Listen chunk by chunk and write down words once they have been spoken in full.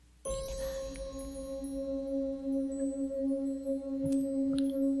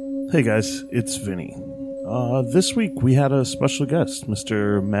Hey guys, it's Vinny. This week we had a special guest,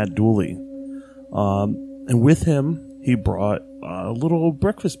 Mr. Matt Dooley. And with him, he brought a little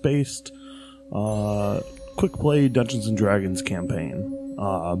breakfast-based quick play Dungeons & Dragons campaign.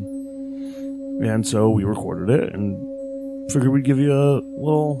 And so we recorded it and figured we'd give you a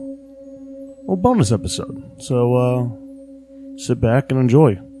little bonus episode. So sit back and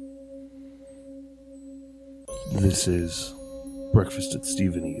enjoy. This is Breakfast at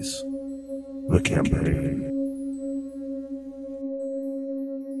Stephenie's, the campaign.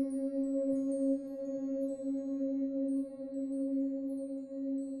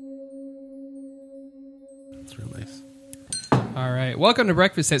 That's real nice. All right. Welcome to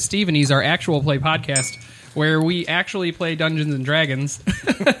Breakfast at Stephenie's, our actual play podcast, where we actually play Dungeons and Dragons.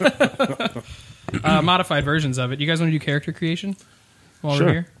 Modified versions of it. You guys want to do character creation while we're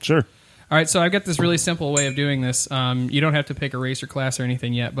here? Sure. All right, so I've got this really simple way of doing this. You don't have to pick a race or class or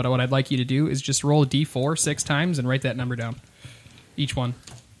anything yet, but what I'd like you to do is just roll a d4 6 times and write that number down. Each one.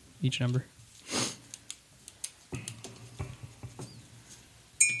 Each number.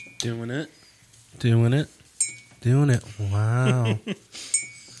 Doing it. Wow.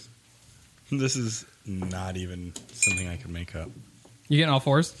 This is not even something I could make up. You getting all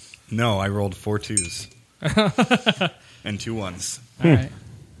fours? No, I rolled 4 2s. And 2 1s. All right.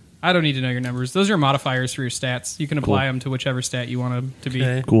 I don't need to know your numbers. Those are modifiers for your stats. You can apply them to whichever stat you want them to be.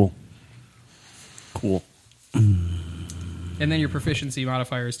 Okay. Cool. And then your proficiency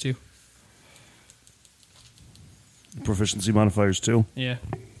modifiers, too. Proficiency modifiers, too. Yeah.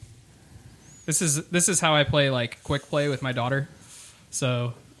 This is how I play, like, quick play with my daughter.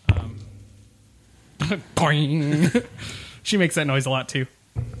 So, boing. She makes that noise a lot, too.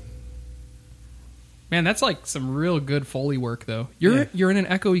 Man, that's like some real good Foley work, though. You're in an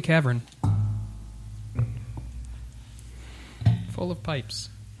echoey cavern. Full of pipes.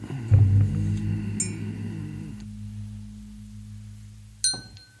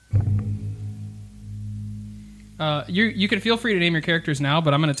 You can feel free to name your characters now,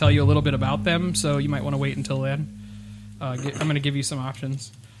 but I'm going to tell you a little bit about them, so you might want to wait until then. I'm going to give you some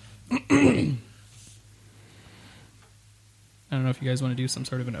options. I don't know if you guys want to do some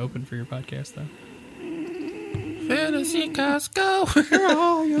sort of an open for your podcast, though. Fantasy Costco. Where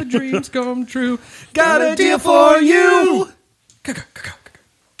all your dreams come true. Got a deal for you.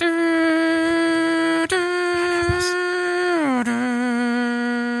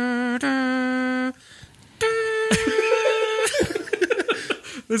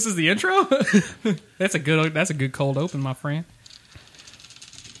 This is the intro? That's a good cold open, my friend.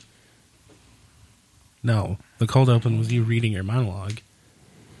 No, the cold open was you reading your monologue.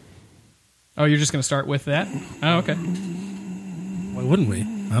 Oh, you're just going to start with that? Oh, okay. Why wouldn't we?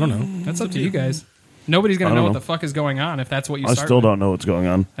 I don't know. That's up to you guys. Nobody's going to know what the fuck is going on if that's what you I start still with. don't know what's going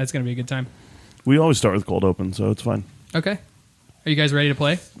on. That's going to be a good time. We always start with cold open, so it's fine. Okay. Are you guys ready to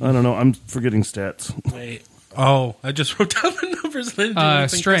play? I don't know. I'm forgetting stats. Wait. Oh, I just wrote down the numbers. And I didn't do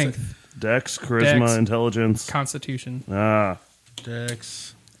anything. Strength, Dex, charisma, Dex. intelligence. Constitution,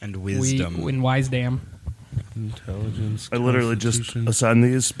 Dex, And wisdom. and Wisdom. intelligence. I literally just Constitution, assigned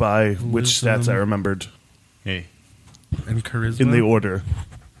these by which stats I remembered Hey. and charisma. in the order.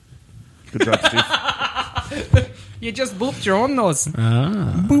 Good job, Steve. You just booped your own nose.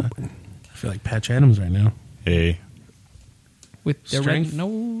 Boop. I feel like Patch Adams right now. Hey. With the Strength? red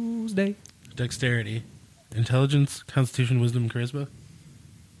nose day. Dexterity, intelligence, Constitution, wisdom, charisma.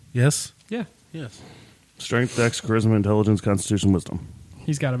 Yes. Yeah. Yes. Strength, Dex, charisma, intelligence, constitution, wisdom.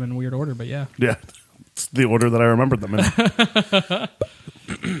 He's got them in weird order, but yeah. Yeah. It's the order that I remembered them in.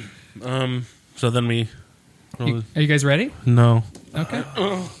 So then we. Are you guys ready? No. Okay.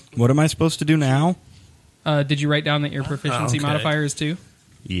 What am I supposed to do now? Did you write down that your proficiency Okay. modifier is 2?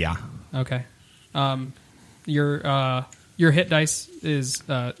 Yeah. Okay. Your hit dice is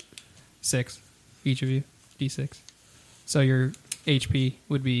 6, each of you, d6. So your HP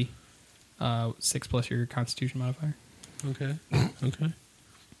would be 6 plus your Constitution modifier. Okay. Okay.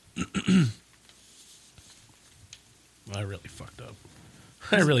 I really fucked up.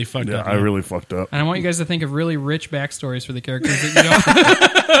 Yeah, I really fucked up. And I want you guys to think of really rich backstories for the characters that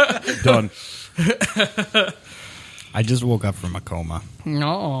you don't. Done. I just woke up from a coma.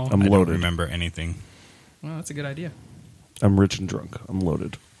 No. I'm I don't loaded. remember anything. Well, that's a good idea. I'm rich and drunk. I'm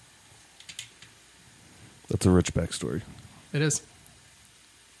loaded. That's a rich backstory. It is.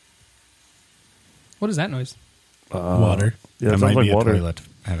 What is that noise? Water. Yeah, That it might sounds be like a water. toilet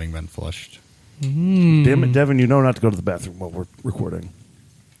having been flushed. Damn it, Devin, you know not to go to the bathroom while we're recording.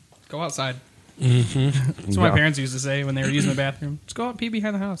 Go outside. That's what my Yeah. parents used to say when they were using the bathroom. Just go out and pee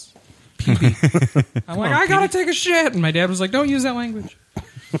behind the house. I'm like, I gotta take a shit. And my dad was like, don't use that language.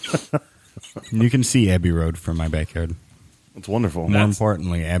 You can see Abbey Road from my backyard. It's wonderful. More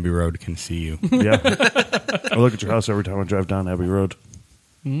importantly, Abbey Road can see you. Yeah. I look at your house every time I drive down Abbey Road.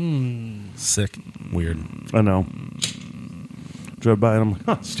 Sick. Weird. I know. Drive by and I'm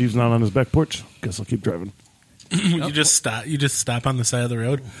like, Steve's not on his back porch. Guess I'll keep driving. You just stop on the side of the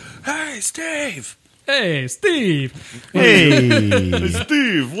road. Hey, Steve. Hey, Steve. Hey,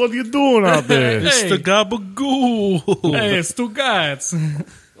 Steve, what are you doing out there? It's the gabagool. Hey, Stugatz.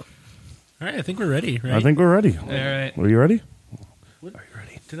 All right, I think we're ready, right? I think we're ready. All right. Are you ready? Are you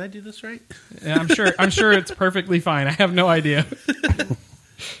ready? Did I do this right? Yeah, I'm sure it's perfectly fine. I have no idea.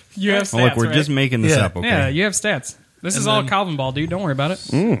 You have stats, Oh, look, we're right? just making this Yeah. up, okay? Yeah, you have stats. This is all Calvin Ball, dude. Don't worry about it.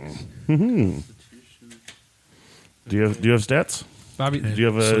 Do you have stats? Bobby, Do you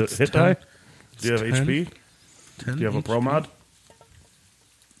have a So it's hit 10. die? Do you have 10. HP? 10 Do you have a HP? pro mod?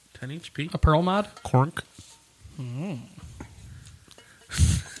 10 HP. a Pearl mod? Cork.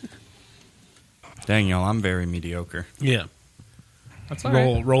 Dang, y'all, I'm very mediocre. Yeah. That's all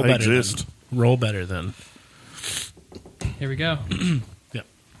right. Roll I better. exist. Then. Roll better then. Here we go. Yep.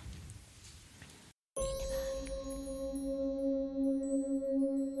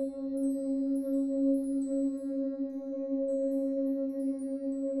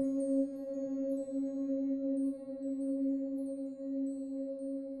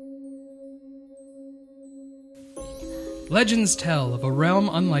 Legends tell of a realm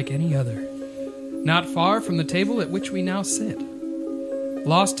unlike any other, not far from the table at which we now sit.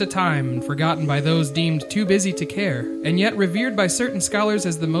 Lost to time and forgotten by those deemed too busy to care, and yet revered by certain scholars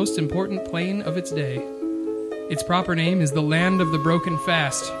as the most important plane of its day. Its proper name is the Land of the Broken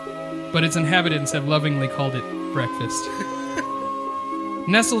Fast, but its inhabitants have lovingly called it Breakfast.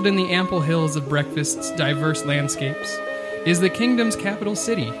 Nestled in the ample hills of Breakfast's diverse landscapes is the kingdom's capital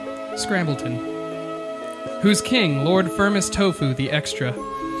city, Scrambleton, whose king, Lord Firmus Tofu the Extra,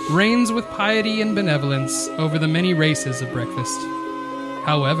 reigns with piety and benevolence over the many races of Breakfast.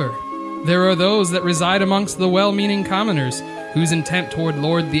 However, there are those that reside amongst the well-meaning commoners whose intent toward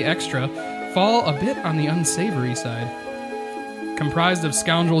Lord the Extra fall a bit on the unsavory side. Comprised of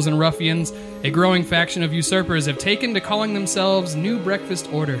scoundrels and ruffians, a growing faction of usurpers have taken to calling themselves New Breakfast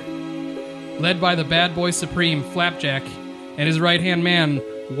Order. Led by the bad boy supreme, Flapjack, and his right-hand man,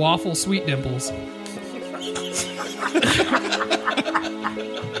 Waffle Sweet Dimples.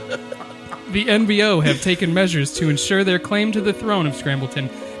 The NBO have taken measures to ensure their claim to the throne of Scrambleton,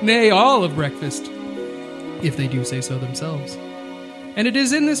 nay, all of Breakfast, if they do say so themselves. And it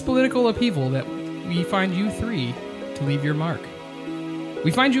is in this political upheaval that we find you three to leave your mark.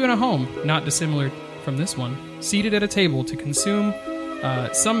 We find you in a home, not dissimilar from this one, seated at a table to consume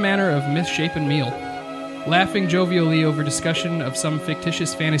some manner of misshapen meal. Laughing jovially over discussion of some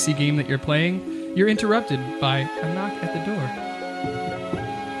fictitious fantasy game that you're playing, you're interrupted by a knock at the door.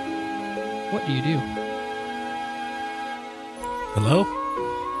 What do you do? Hello?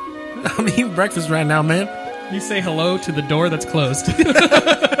 I'm eating breakfast right now, man. You say hello to the door that's closed.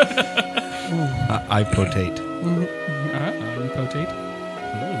 I potate. Potate.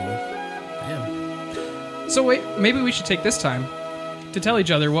 Damn. So wait, maybe we should take this time to tell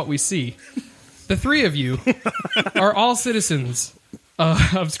each other what we see. The three of you are all citizens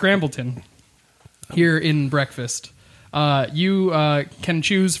of Scrambleton here in Breakfast. You can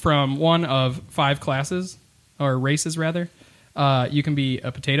choose from one of 5 classes, or races rather. You can be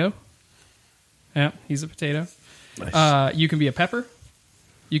a potato. Yeah, he's a potato. Nice. You can be a pepper.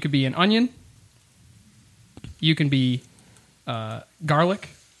 You could be an onion. You can be garlic.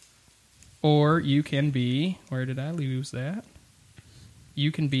 Or you can be... Where did I lose that?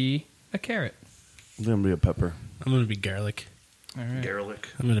 You can be a carrot. I'm going to be a pepper. I'm going to be garlic. All right. Garlic.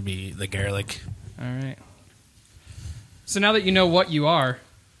 I'm going to be the garlic. All right. So now that you know what you are,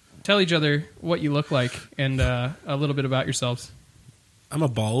 tell each other what you look like and a little bit about yourselves. I'm a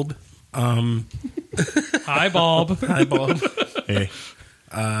bulb. Hi, Bulb. Hi, bulb. Hey.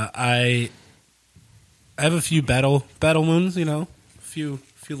 I have a few battle wounds, you know. A few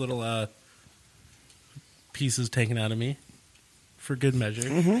little pieces taken out of me for good measure.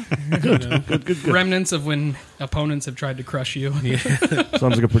 Mm-hmm. You know? Good. Remnants of when opponents have tried to crush you. Sounds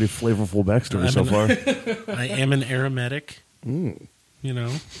like a pretty flavorful backstory so far. I am an aromatic. Mm. You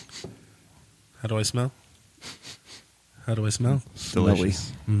know. How do I smell?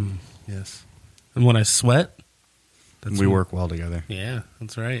 Delicious. Yes. And when I sweat, We work well together. Yeah,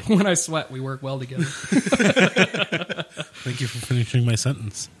 that's right. When I sweat, we work well together. Thank you for finishing my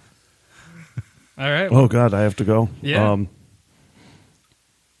sentence. All right. Oh God, I have to go. Yeah.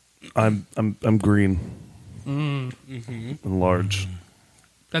 I'm green Mm-hmm. and large.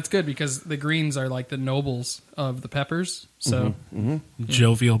 That's good because the greens are like the nobles of the peppers. So,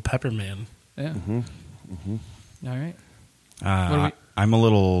 Jovial Pepperman. yeah. All right. I'm a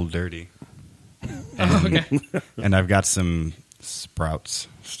little dirty. Oh, okay. And I've got some sprouts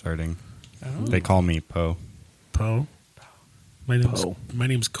starting. They call me Poe. Poe. My name's Poe.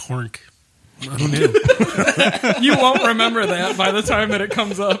 Cornk. Who knew? You won't remember that by the time that it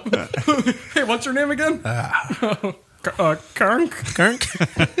comes up. Hey, what's your name again? Kernk. Kernk?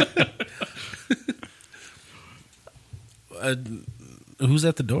 Who's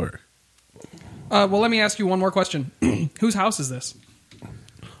at the door? Well, let me ask you one more question. Whose house is this?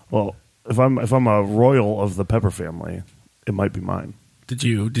 Well, if I'm a royal of the Pepper family, it might be mine. Did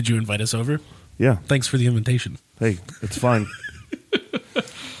you invite us over? Yeah. Thanks for the invitation. Hey, it's fine.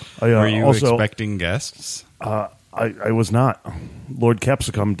 Were you also, expecting guests? I was not. Lord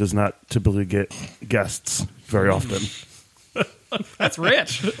Capsicum does not typically get guests very often. That's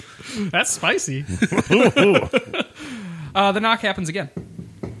rich. That's spicy. The knock happens again.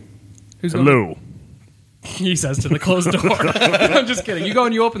 Who's going? Hello. He says to the closed door. I'm just kidding. You go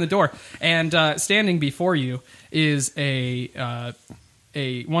and you open the door, and standing before you is a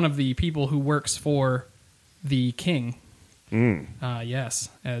one of the people who works for the king. Yes,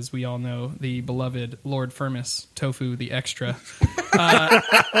 as we all know, the beloved Lord Firmus, Tofu the Extra.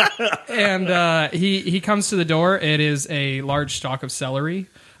 And he comes to the door. It is a large stalk of celery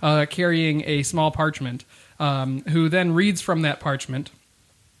carrying a small parchment, who then reads from that parchment.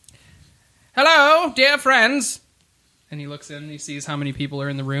 Hello, dear friends. And he looks in and he sees how many people are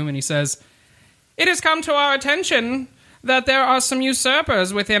in the room, and he says, it has come to our attention that there are some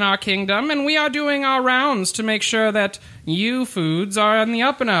usurpers within our kingdom, and we are doing our rounds to make sure that you foods are on the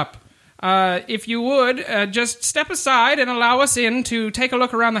up and up. If you would, just step aside and allow us in to take a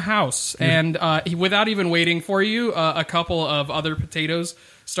look around the house. And without even waiting for you, a couple of other potatoes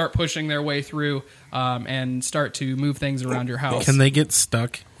start pushing their way through and start to move things around your house. Can they get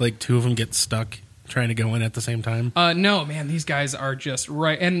stuck? Like two of them get stuck trying to go in at the same time? No, man, these guys are just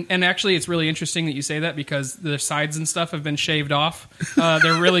right. And actually, it's really interesting that you say that because the sides and stuff have been shaved off.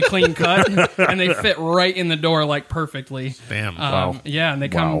 They're really clean cut, and they fit right in the door like perfectly. Damn. Wow. Yeah, and they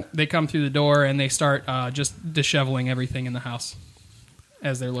come through the door and they start just disheveling everything in the house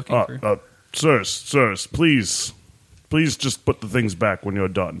as they're looking through. Sirs, please just put the things back when you're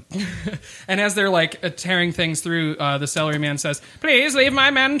done. And as they're like tearing things through, the celery man says, "Please leave my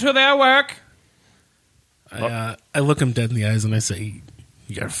men to their work." I look him dead in the eyes and I say,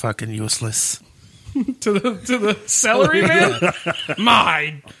 "You're fucking useless." to the celery man?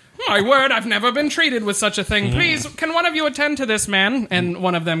 My word, I've never been treated with such a thing. Please, can one of you attend to this man? And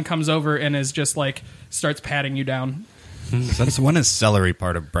one of them comes over and is just like, starts patting you down. Since when is celery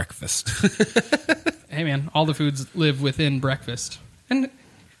part of breakfast? Hey man, all the foods live within breakfast. And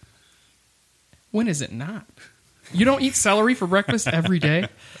when is it not? You don't eat celery for breakfast every day?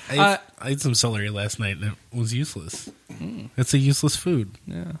 I ate some celery last night and it was useless. It's a useless food.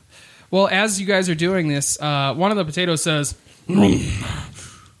 Yeah. Well, as you guys are doing this, one of the potatoes says,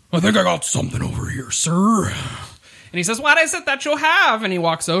 I think I got something over here, sir. And he says, what is it that you have? And he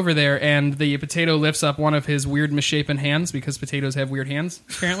walks over there, and the potato lifts up one of his weird misshapen hands, because potatoes have weird hands,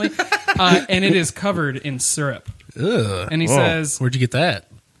 apparently, and it is covered in syrup. Ugh. And he says, Where'd you get that?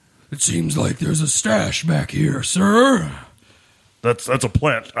 it seems like there's a stash back here, sir. That's a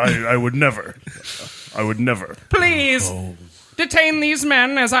plant. I would never. I would never. Please detain these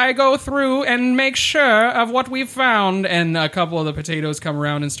men as I go through and make sure of what we've found. And a couple of the potatoes come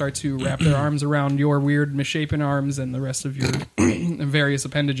around and start to wrap their arms around your weird misshapen arms and the rest of your various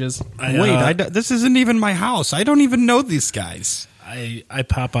appendages. This isn't even my house. I don't even know these guys. I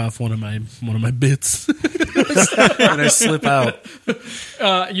pop off one of my bits and I slip out.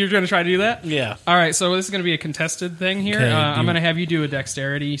 You're going to try to do that? Yeah. All right, so this is going to be a contested thing here. Okay, I'm going to have you do a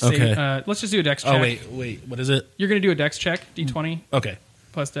dexterity. Okay. Let's just do a dex check. Oh, wait. What is it? You're going to do a dex check, D20 Okay.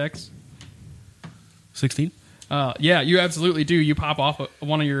 plus dex. 16? Yeah, you absolutely do. You pop off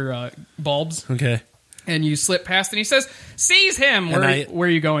one of your bulbs, Okay. and you slip past, and he says, seize him! Where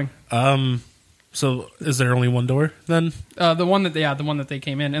are you going? So is there only one door then? The one that they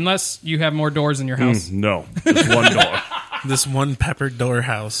came in. Unless you have more doors in your house. No, just one door. This one peppered door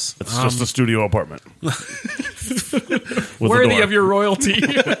house. It's just a studio apartment. Worthy of your royalty.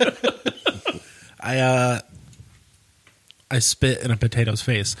 I I spit in a potato's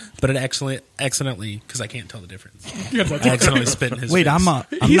face, but it accidentally, because I can't tell the difference. I accidentally spit in his Wait, face.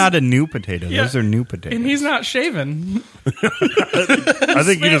 I'm not a new potato. Yeah. Those are new potatoes. And he's not shaven. I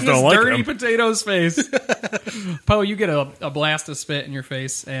think you just don't like dirty him. potato's face. Poe, you get a blast of spit in your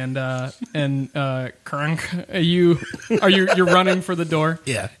face, and Krunk, you're running for the door.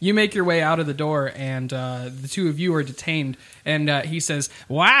 Yeah. You make your way out of the door, and the two of you are detained. And he says,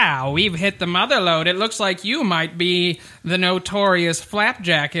 "Wow, we've hit the mother lode. It looks like you might be the notorious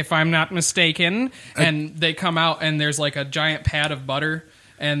Flapjack, if I'm not mistaken." And they come out, and there's like a giant pad of butter,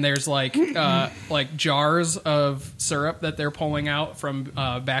 and there's like jars of syrup that they're pulling out from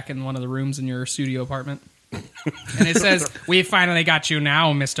back in one of the rooms in your studio apartment. And it says, "We finally got you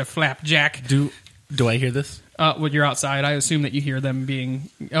now, Mr. Flapjack." Do I hear this? When you're outside, I assume that you hear them being...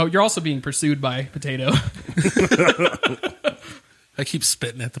 Oh, you're also being pursued by Potato. I keep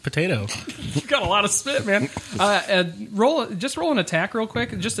spitting at the potato. You got a lot of spit, man. Roll an attack real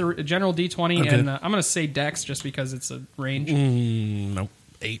quick. Just a general D20, Okay. and I'm going to say Dex just because it's a range. Nope.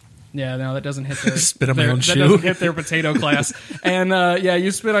 8. Yeah, no, that doesn't hit their Spit on my own that shoe. doesn't hit their potato class. And yeah,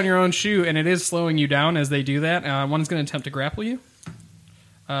 you spit on your own shoe, and it is slowing you down as they do that. One's going to attempt to grapple you.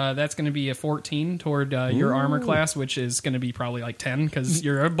 That's going to be a 14 toward your armor class, which is going to be probably like 10 because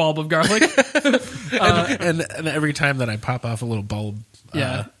you're a bulb of garlic. And every time that I pop off a little bulb,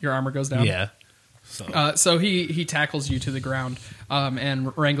 Yeah, your armor goes down. yeah. So So he tackles you to the ground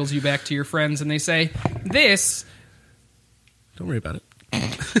and wrangles you back to your friends, and they say, "This don't worry about it.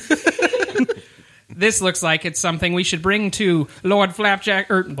 This looks like it's something we should bring to Lord Flapjack."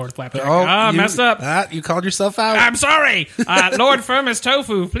 Messed up. You called yourself out. I'm sorry, Lord Firmus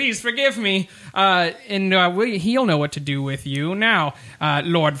Tofu. Please forgive me, and he'll know what to do with you now,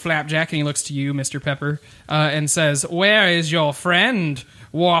 Lord Flapjack. And he looks to you, Mr. Pepper, and says, "Where is your friend,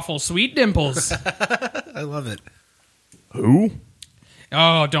 Waffle Sweet Dimples?" I love it. Who?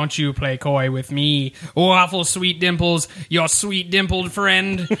 "Oh, don't you play coy with me, Waffle Sweet Dimples, your sweet dimpled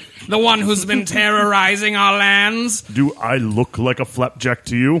friend, the one who's been terrorizing our lands." Do I look like a flapjack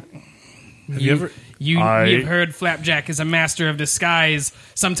to you? Have you ever? You've heard Flapjack is a master of disguise.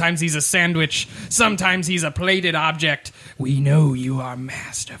 Sometimes he's a sandwich. Sometimes he's a plated object. We know you are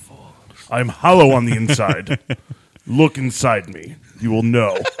masterful. I'm hollow on the inside. Look inside me. You will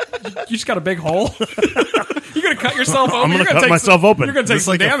know. You just got a big hole. You're gonna cut yourself open. I'm going You're to cut myself open. You're gonna take Just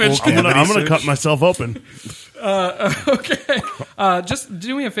some like a damage. full I'm going to cut myself open. Okay. Just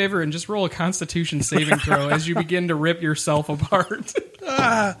do me a favor and just roll a Constitution saving throw as you begin to rip yourself apart.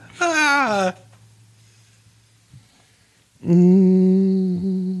 It's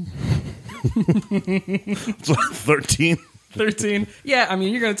 13. 13. Yeah, I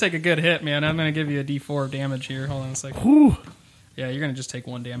mean, you're going to take a good hit, man. I'm going to give you a D4 of damage here. Hold on a second. Whew. Yeah, you're going to just take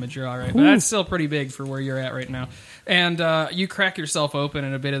 1 damage. You're all right. But that's still pretty big for where you're at right now. And you crack yourself open,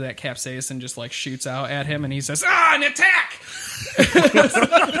 and a bit of that capsaicin just, like, shoots out at him, and he says, an attack!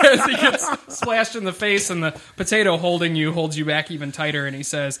 As he gets splashed in the face, and the potato holding you holds you back even tighter, and he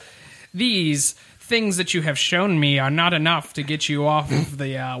says, "These things that you have shown me are not enough to get you off of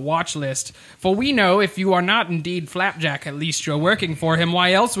the watch list. For we know if you are not indeed Flapjack, at least you're working for him.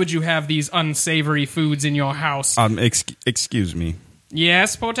 Why else would you have these unsavory foods in your house?" Excuse me.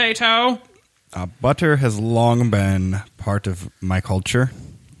 Yes, Potato? Butter has long been part of my culture.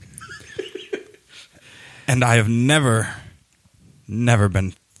 And I have never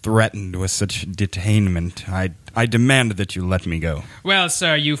been threatened with such detainment. I demand that you let me go. Well,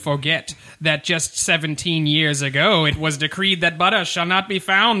 sir, you forget that just 17 years ago it was decreed that butter shall not be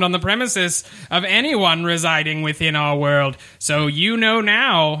found on the premises of anyone residing within our world. So you know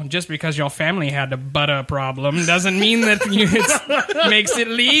now, just because your family had a butter problem doesn't mean that it makes it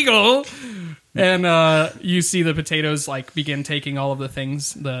legal. And you see the potatoes like begin taking all of the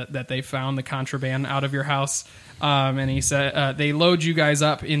things that they found, the contraband, out of your house. And he said they load you guys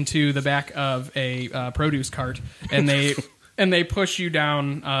up into the back of a produce cart, and they push you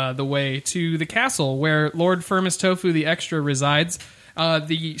down the way to the castle where Lord Firmus Tofu the Extra resides.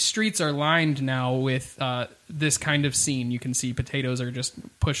 The streets are lined now with this kind of scene. You can see potatoes are just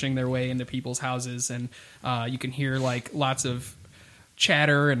pushing their way into people's houses, and you can hear like lots of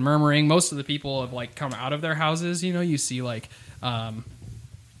chatter and murmuring. Most of the people have like come out of their houses. You know, you see like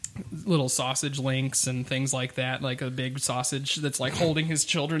little sausage links and things like that, like a big sausage that's like holding his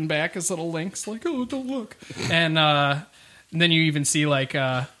children back as little links, like, oh, don't look. And then you even see like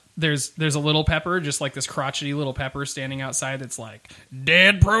there's a little pepper, just like this crotchety little pepper standing outside that's like,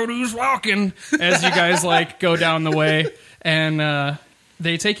 "Dead produce walking," as you guys like go down the way. And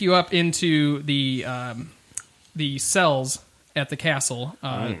they take you up into the cells at the castle,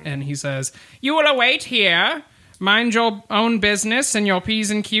 and he says, "You will await here mind your own business and your P's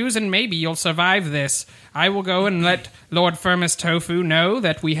and Q's, and maybe you'll survive this. I will go and let Lord Firmus Tofu know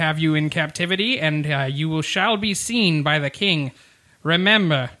that we have you in captivity, and shall be seen by the king.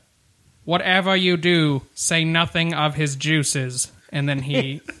 Remember, whatever you do, say nothing of his juices. And then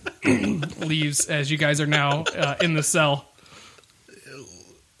he leaves as you guys are now in the cell.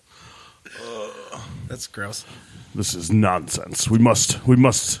 That's gross. This is nonsense. We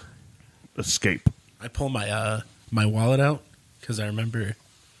must escape. I pull my my wallet out because I remember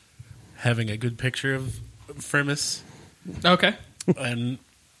having a good picture of Firmus, Okay. and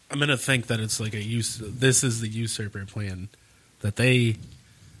I'm gonna think that it's like this is the usurper plan, that the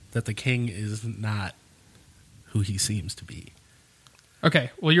king is not who he seems to be.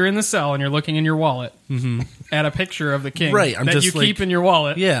 Okay, well, you're in the cell and you're looking in your wallet at a picture of the king Right, I'm that just you like- keep in your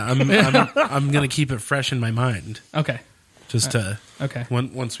wallet. Yeah, I'm gonna keep it fresh in my mind Okay, just to okay.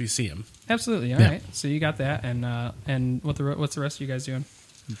 once we see him. Absolutely, all Yeah. right. So you got that, and what's the rest of you guys doing?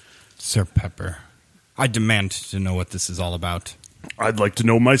 Sir Pepper, I demand to know what this is all about. I'd like to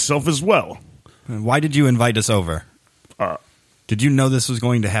know myself as well. Why did you invite us over? Did you know this was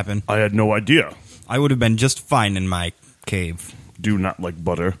going to happen? I had no idea. I would have been just fine in my cave. Do not like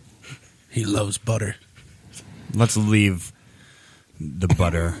butter. He loves butter. Let's leave the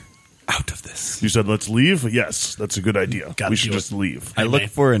butter out of this. You said let's leave? Yes, that's a good idea. Gotta We should do it. just leave. I Hey, look man.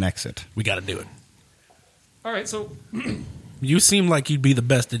 for an exit. We got to do it. All right, so You seem like you'd be the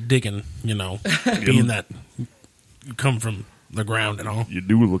best at digging, being that you come from the ground and all. You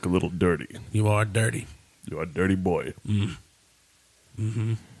do look a little dirty. You are dirty. You're a dirty boy.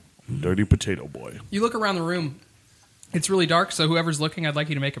 Dirty potato boy. you look around the room. It's really dark, so whoever's looking, I'd like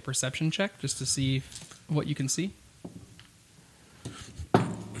you to make a perception check just to see what you can see.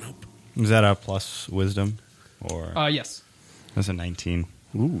 Is that a plus wisdom? Or Yes. that's a 19.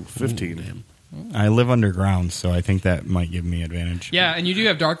 Ooh, 15. Damn. I live underground, so I think that might give me advantage. Yeah, and you do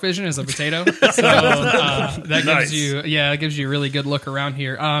have dark vision as a potato, so that Nice. gives you a really good look around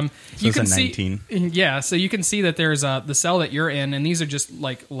here. So You it's can a see, 19. yeah, so you can see that there's the cell that you're in, and these are just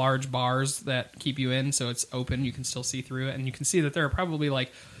like large bars that keep you in, so it's open. You can still see through it, and you can see that there are probably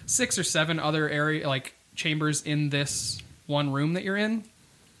like 6 or 7 other chambers in this one room that you're in.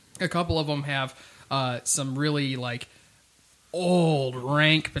 A couple of them have some really like old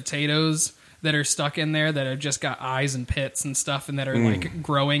rank potatoes that are stuck in there that have just got eyes and pits and stuff, and that are like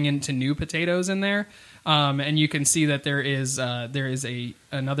growing into new potatoes in there. And you can see that there is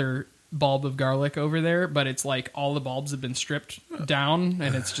another bulb of garlic over there, but it's like all the bulbs have been stripped down,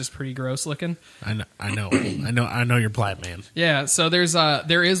 and it's just pretty gross looking. I know your plan, man. Yeah, so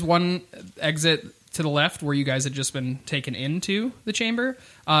there is one exit to the left where you guys had just been taken into the chamber,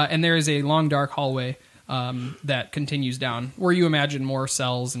 and there is a long dark hallway that continues down where you imagine more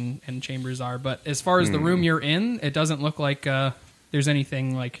cells and chambers are. But as far as the room you're in, it doesn't look like there's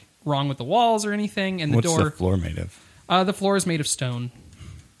anything like wrong with the walls or anything. And the What's door, the floor made of? the floor is made of stone.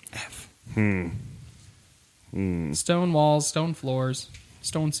 Stone walls, stone floors,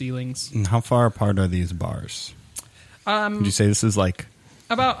 stone ceilings. And how far apart are these bars? Would you say this is like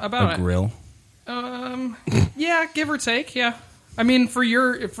About a grill? Yeah, give or take. Yeah, I mean for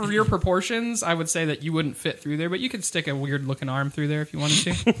your proportions, I would say that you wouldn't fit through there, but you could stick a weird looking arm through there if you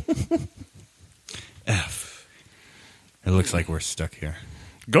wanted to. F. It looks like we're stuck here.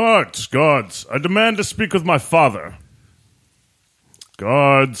 Guards, I demand to speak with my father.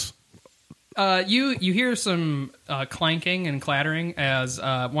 Guards. You hear some clanking and clattering as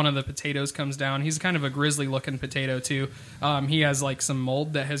one of the potatoes comes down. He's kind of a grisly looking potato too. He has like some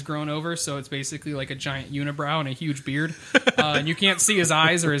mold that has grown over, so it's basically like a giant unibrow and a huge beard. And you can't see his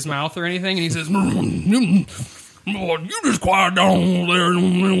eyes or his mouth or anything. And he says, You just quiet down over there,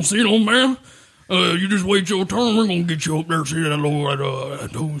 little sit on, man. You just wait your turn. We're gonna get you up there, see that Lord,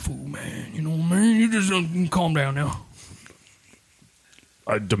 that tofu, man. You know what I mean? You just calm down now.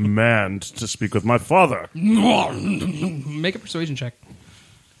 I demand to speak with my father. make a persuasion check.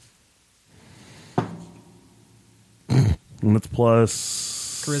 And it's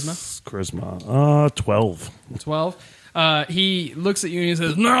plus... Charisma? 12. 12. He looks at you and he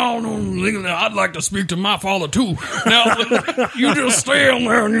says, No, I'd like to speak to my father too. Now, you just stay on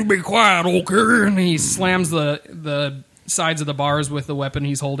there and you be quiet, okay? and he slams the sides of the bars with the weapon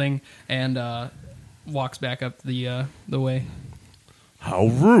he's holding and walks back up the way. How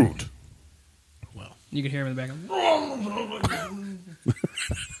rude. Well, You can hear him in the background.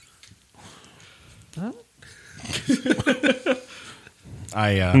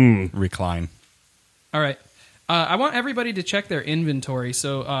 I recline. All right. I want everybody to check their inventory.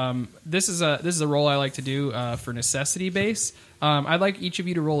 So this is a roll I like to do for necessity base. I'd like each of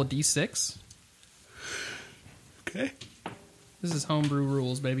you to roll a d6. Okay. This is homebrew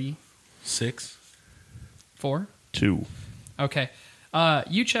rules, baby. 6. 4. 2. Okay.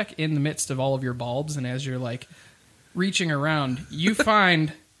 You check in the midst of all of your bulbs, and as you're like reaching around, you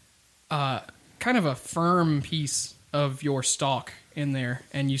find kind of a firm piece of your stalk in there,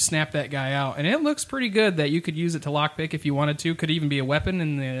 and you snap that guy out, and it looks pretty good that you could use it to lockpick if you wanted to. Could even be a weapon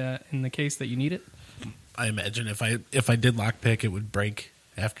in the case that you need it. I imagine if I did lockpick, it would break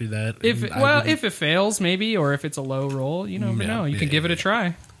after that. If and I wouldn't- if it fails, maybe, or if it's a low roll, you never know. You can give it a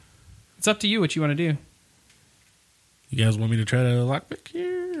try. It's up to you what you want to do. You guys want me to try to lockpick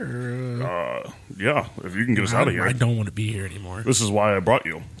here? Or, Yeah, if you can get us out of here. I don't want to be here anymore. This is why I brought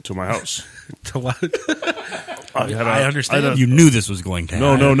you to my house. To what? I understand. You knew this was going to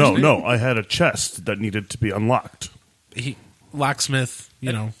happen. No. I had a chest that needed to be unlocked. Locksmith,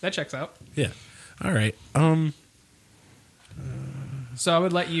 you know. That checks out. Yeah. All right. So I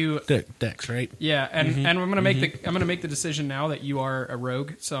would let you. Dex, right? Yeah, and I'm gonna make the decision now that you are a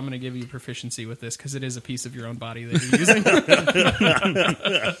rogue. So I'm gonna give you proficiency with this because it is a piece of your own body that you're using.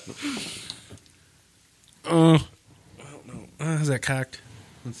 I don't know. Is that cocked?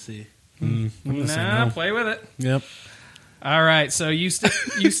 Let's see. I'm gonna say Nah, no. play with it. Yep. All right, so you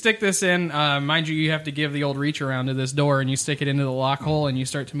stick this in. Mind you, you have to give the old reach around to this door, and you stick it into the lock hole, and you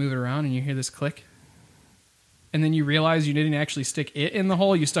start to move it around, and you hear this click. And then you realize you didn't actually stick it in the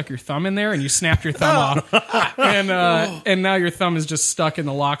hole. You stuck your thumb in there, and you snapped your thumb off. And now your thumb is just stuck in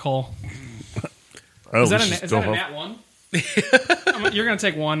the lock hole. Is that a nat 1? You're going to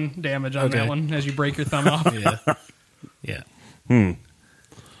take 1 damage on that one as you break your thumb off. Yeah.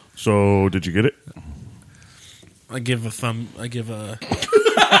 So, did you get it? I give a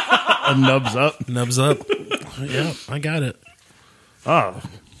A nubs up? nubs up. Yeah, I got it. Ah,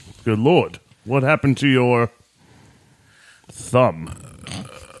 good lord. What happened to your thumb?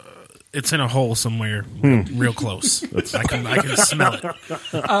 It's in a hole somewhere, real close. I can smell it.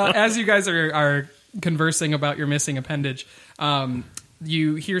 As you guys are conversing about your missing appendage,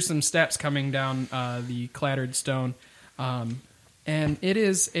 you hear some steps coming down the clattered stone, and it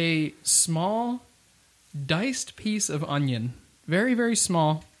is a small, diced piece of onion, very, very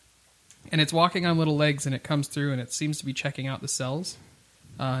small, and it's walking on little legs, and it comes through, and it seems to be checking out the cells,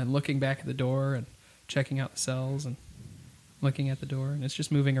 and looking back at the door, and checking out the cells, and looking at the door, and it's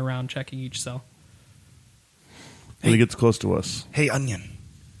just moving around, checking each cell. When he gets close to us. Hey, Onion.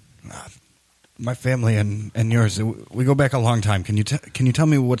 My family and yours, we go back a long time. Can you tell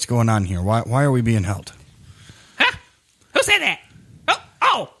me what's going on here? Why are we being held? Huh? Who said that?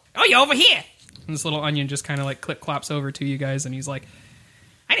 Oh, you're over here. And this little onion just kind of like clip-clops over to you guys, and he's like,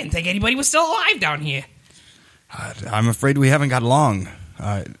 I didn't think anybody was still alive down here. I'm afraid we haven't got long.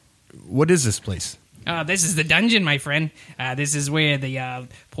 What is this place? This is the dungeon, my friend. This is where the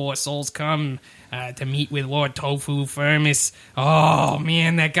poor souls come to meet with Lord Tofu Firmus. Oh,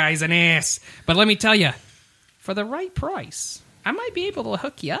 man, that guy's an ass. But let me tell you, for the right price, I might be able to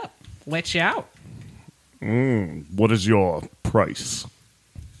hook you up, let you out. What is your price?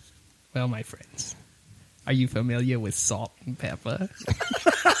 well, my friends, are you familiar with salt and pepper?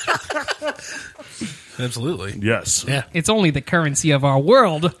 Absolutely. Yes. Yeah. It's only the currency of our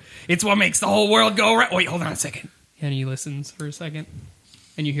world. It's what makes the whole world go right. Wait, hold on a second. And he listens for a second,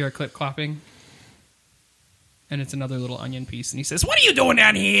 and you hear a clip clopping, and it's another little onion piece, and he says, What are you doing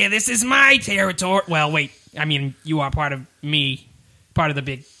down here? This is my territory. Well, wait. I mean, you are part of me, part of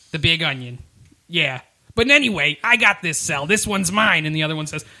the big onion. Yeah. But anyway, I got this cell. This one's mine. And the other one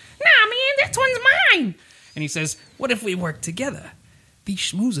says, Nah, man, this one's mine. And he says, What if we work together? These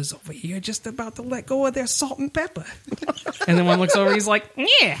schmoozers over here are just about to let go of their salt and pepper. and then one looks over, he's like,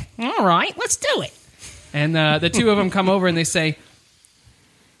 Yeah, all right, let's do it. and the two of them come over, and they say,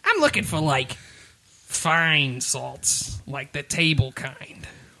 I'm looking for, like, fine salts, like the table kind.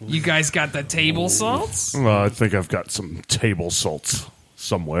 You guys got the table salts? I think I've got some table salts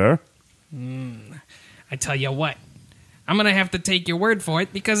somewhere. I tell you what, I'm going to have to take your word for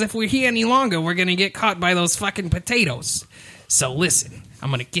it, because if we're here any longer, we're going to get caught by those fucking potatoes. So listen, I'm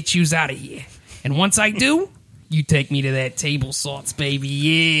going to get yous out of here. And once I do, you take me to that table salts, baby.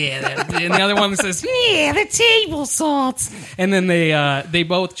 Yeah. and the other one says, Yeah, the table salts. and then they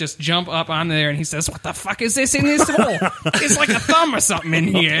both just jump up on there, and he says, What the fuck is this in this hole? It's like a thumb or something in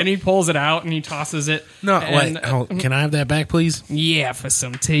here. And he pulls it out, and he tosses it. No, and, wait. Can I have that back, please? Yeah, for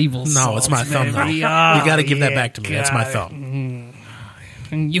some table salts. No, it's my thumb, though. baby. You got to give that yeah, back to me. That's my got it. thumb.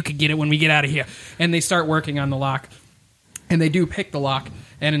 And you could get it when we get out of here. And they start working on the lock. And they do pick the lock,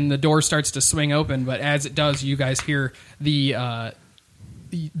 and the door starts to swing open. But as it does, you guys hear the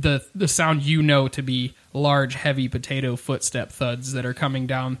sound you know to be large, heavy potato footstep thuds that are coming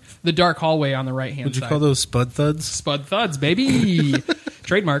down the dark hallway on the right-hand Would you side. call those spud thuds? Spud thuds, baby.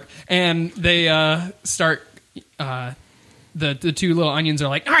 Trademark. And they start... The two little onions are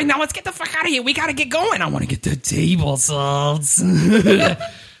like, all right, now let's get the fuck out of here. We got to get going. I want to get the table salts.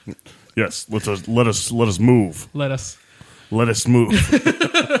 Yes, let us move. Let us. Let us move.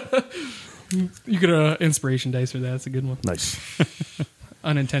 You get an inspiration dice for that. That's a good one. Nice.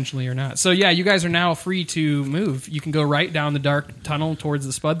 Unintentionally or not. So, yeah, you guys are now free to move. You can go right down the dark tunnel towards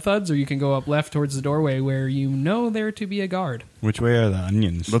the spud thuds, or you can go up left towards the doorway where you know there to be a guard. Which way are the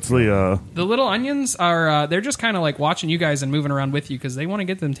onions? That's the The little onions are, they're just kind of like watching you guys and moving around with you because they want to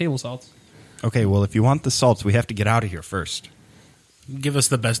get them table salts. Okay, well, if you want the salts, we have to get out of here first. Give us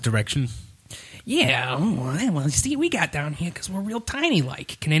the best direction. Yeah, well, see, we got down here because we're real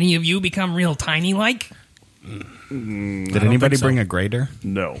tiny-like. Can any of you become real tiny-like? Did anybody so. bring a grater?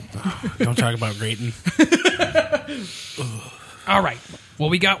 no. Don't talk about grating. All right. Well,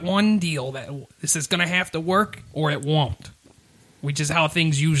 we got one deal that this is going to have to work or it won't, which is how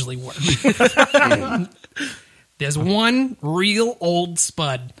things usually work. There's one real old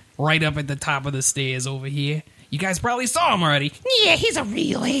spud right up at the top of the stairs over here. You guys probably saw him already. Yeah, he's a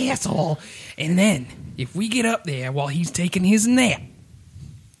real asshole. And then, if we get up there while he's taking his nap,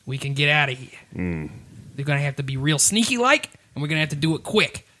 we can get out of here. They're going to have to be real sneaky-like, and we're going to have to do it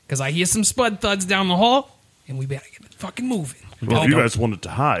quick, because I hear some spud thuds down the hall, and we better get fucking moving. Well, if you guys wanted to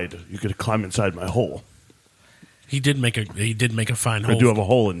hide, you could climb inside my hole. He did make a fine I hole. do have a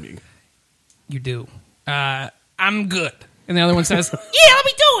hole in me. You do. I'm good. And the other one says, Yeah, let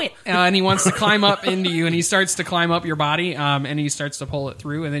me do it. and he wants to climb up into you, and he starts to climb up your body, and he starts to pull it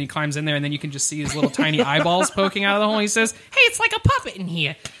through, and then he climbs in there, and then you can just see his little tiny eyeballs poking out of the hole. And he says, Hey, it's like a puppet in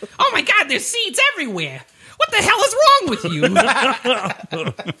here. Oh my God, there's seeds everywhere. What the hell is wrong with you?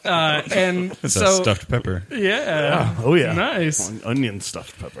 and It's so, a stuffed pepper. yeah. Oh, yeah. Nice. Onion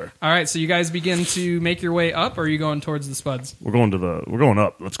stuffed pepper. All right, so you guys begin to make your way up, or are you going towards the spuds? We're going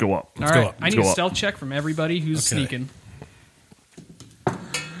up. Let's go up. All right, go up. I need go a up. stealth check from everybody who's Okay. sneaking.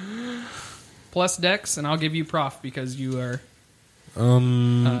 Plus dex, and I'll give you prof because you are...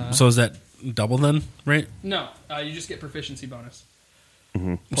 So is that double then, right? No, you just get proficiency bonus.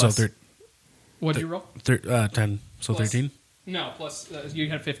 So What'd you roll? 10. So Plus- 13? No, plus you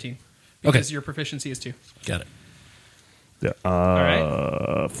had 15. Okay. Because your proficiency is 2. Got it. Yeah.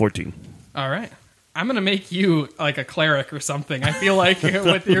 right. 14. All right. I'm going to make you like a cleric or something. I feel like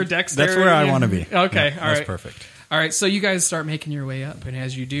with your dexterity. That's where I want to be. Okay, Yeah, all that's right. perfect. All right, so you guys start making your way up, and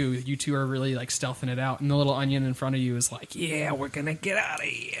as you do, you two are really like stealthing it out, and the little onion in front of you is like, Yeah, we're gonna get out of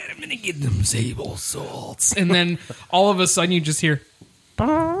here. I'm gonna get them sable salts. and then all of a sudden you just hear,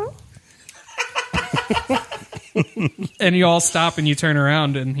 and you all stop and you turn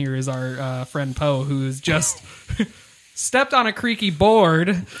around, and here is our friend Poe, who's just stepped on a creaky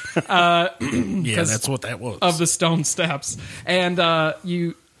board Yeah, that's what that was. of the stone steps, and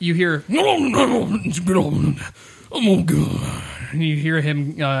you hear. Oh God. And you hear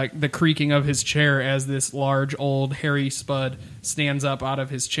him, the creaking of his chair as this large, old, hairy spud stands up out of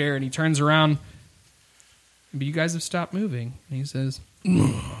his chair, and he turns around. But you guys have stopped moving. And he says,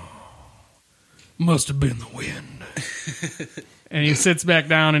 Must have been the wind. and he sits back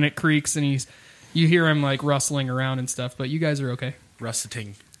down, and it creaks, and you hear him like rustling around and stuff. But you guys are okay.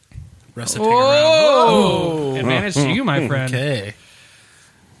 Russeting around. Oh, advantage to you, my friend. Okay.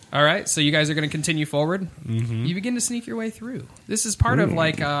 All right, so you guys are going to continue forward. Mm-hmm. You begin to sneak your way through. This is part of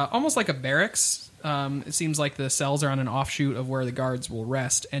like almost like a barracks. It seems like the cells are on an offshoot of where the guards will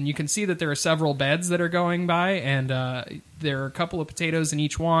rest, and you can see that there are several beds that are going by, and there are a couple of potatoes in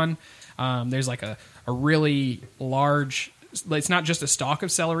each one. There's like a really large. It's not just a stalk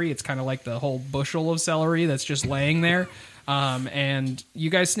of celery; it's kind of like the whole bushel of celery that's just laying there. And you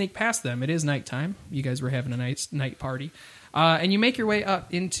guys sneak past them. It is nighttime. You guys were having a night party. And you make your way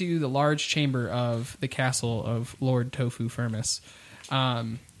up into the large chamber of the castle of Lord Tofu Firmus.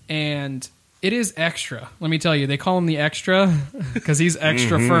 And it is extra. Let me tell you, they call him the extra because he's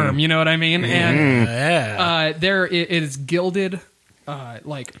extra firm. You know what I mean? And Yeah. it is gilded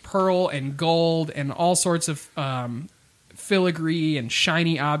like pearl and gold and all sorts of filigree and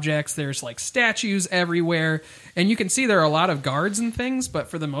shiny objects. There's like statues everywhere. And you can see there are a lot of guards and things, but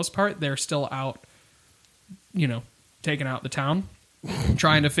for the most part, they're still out, taking out the town,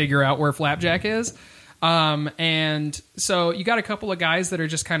 trying to figure out where Flapjack is. And so you got a couple of guys that are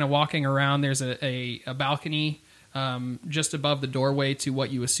just kind of walking around. There's a balcony just above the doorway to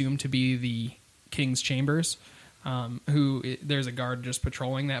what you assume to be the king's chambers. There's a guard just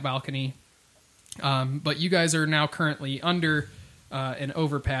patrolling that balcony. But you guys are now currently under an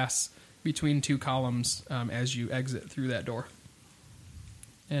overpass between two columns as you exit through that door.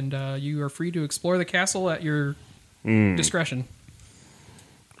 And you are free to explore the castle at your discretion.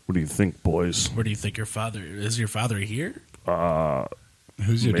 What do you think, boys? Where do you think your father is? Your father here?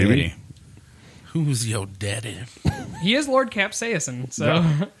 Who's your Maybe. daddy? Who's your daddy? He is Lord Capsaicin, so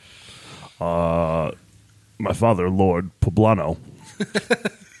My father, Lord Poblano.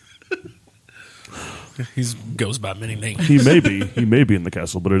 He goes by many names. He may be in the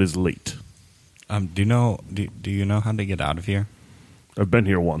castle, but it is late. Do you know how to get out of here? I've been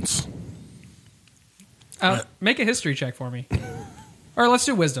here once. make a history check for me. Or let's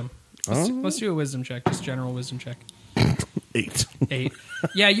do wisdom. Let's do a wisdom check, just general wisdom check. 8. 8.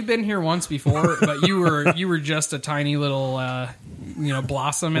 Yeah, you've been here once before, but you were just a tiny little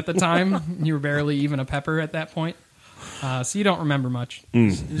blossom at the time. You were barely even a pepper at that point, so you don't remember much.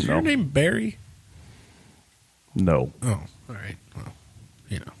 Is your name Barry? No. Oh, all right. Well,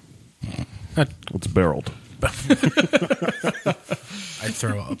 It's barreled. I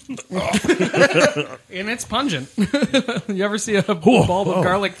throw up. And it's pungent. You ever see a bulb of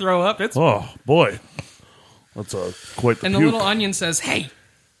garlic throw up? It's Oh, boy. That's quite the and the puke. little onion says, "Hey,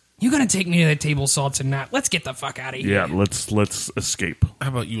 you gonna take me to that table of salts or not? Let's get the fuck out of here." Yeah, let's escape. How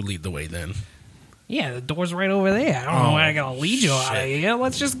about you lead the way then? Yeah, the door's right over there. I don't know where I gotta lead you out of here.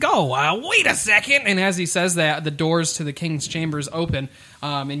 Let's just go. Wait a second. And as he says that, the doors to the king's chambers open,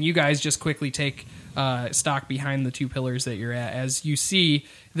 and you guys just quickly take stock behind the two pillars that you're at. As you see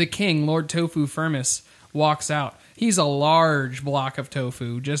the king, Lord Tofu Firmus, walks out. He's a large block of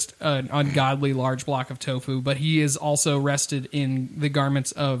tofu, just an ungodly large block of tofu, but he is also rested in the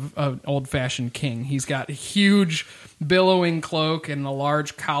garments of an old-fashioned king. He's got a huge billowing cloak and a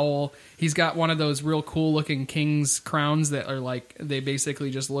large cowl. He's got one of those real cool-looking king's crowns that are like, they basically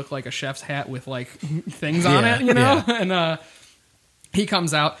just look like a chef's hat with like things on it, you know? Yeah. And he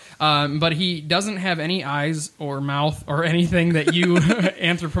comes out, but he doesn't have any eyes or mouth or anything that you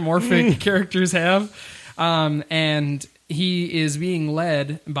anthropomorphic characters have. And he is being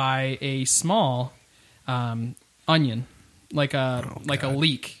led by a small onion, like a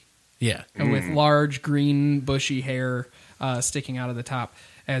leek, Yeah. with large green bushy hair sticking out of the top.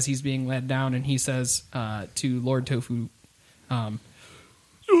 As he's being led down, and he says to Lord Tofu,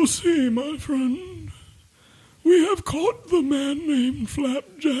 You see, my friend, we have caught the man named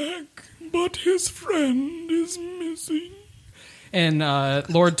Flapjack, but his friend is missing. and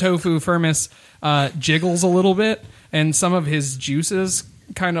Lord Tofu Firmus jiggles a little bit, and some of his juices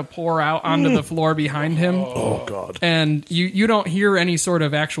kind of pour out onto the floor behind him. Oh, God. And you don't hear any sort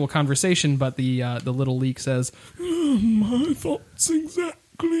of actual conversation, but the little leak says, My thoughts exactly.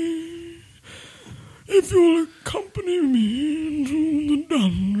 If you'll accompany me into the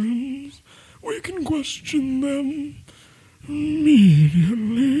dungeons, we can question them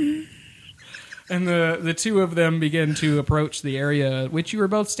immediately. and the two of them begin to approach the area at which you were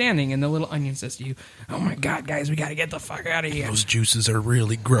both standing, and the little onion says to you, Oh my god, guys, we gotta get the fuck out of here. Those juices are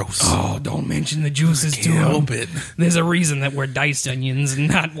really gross. Oh, don't mention the juices to Can't him. help it. There's a reason that we're diced onions and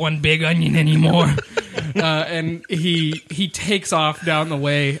not one big onion anymore. and he takes off down the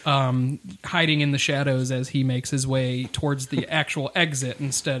way, hiding in the shadows as he makes his way towards the actual exit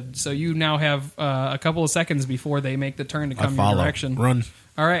instead. So you now have a couple of seconds before they make the turn to come your follow. direction. Run.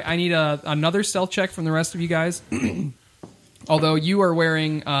 All right, I need another stealth check from the rest of you guys. Although you are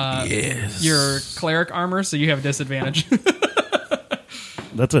wearing Yes. your cleric armor, so you have disadvantage.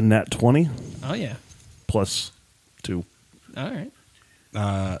 That's a nat 20 Oh, yeah. plus 2. All right.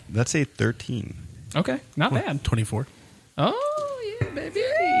 That's a 13. Okay, not bad. 24. Oh, yeah, baby.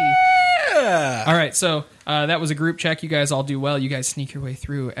 All right, so that was a group check. You guys all do well. You guys sneak your way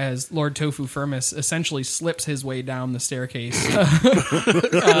through as Lord Tofu Firmus essentially slips his way down the staircase.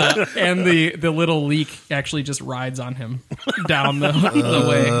 And the little leak actually just rides on him down the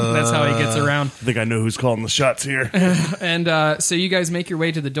way. That's how he gets around. I think I know who's calling the shots here. And so you guys make your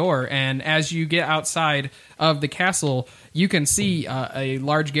way to the door, and as you get outside of the castle, you can see a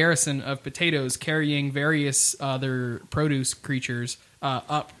large garrison of potatoes carrying various other produce creatures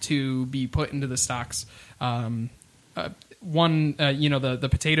up to be put into the stocks. The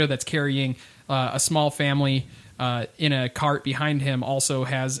potato that's carrying a small family in a cart behind him also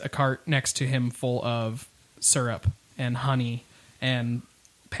has a cart next to him full of syrup and honey and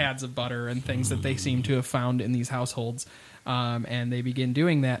pads of butter and things that they seem to have found in these households. And they begin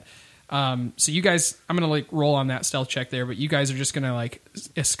doing that. So you guys, I'm going to roll on that stealth check there, but you guys are just going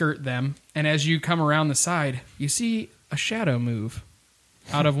to skirt them. And as you come around the side, you see a shadow move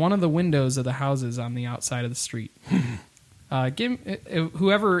out of one of the windows of the houses on the outside of the street.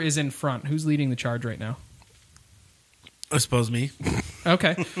 Whoever is in front, who's leading the charge right now? I suppose me.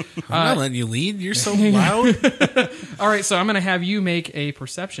 Okay. I'm not letting you lead. You're so loud. All right, so I'm going to have you make a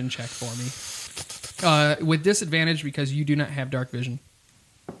perception check for me. With disadvantage because you do not have dark vision.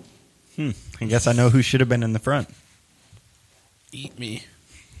 I guess I know who should have been in the front. Eat me.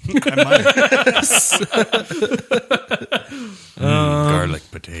 Garlic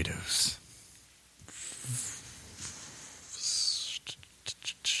potatoes.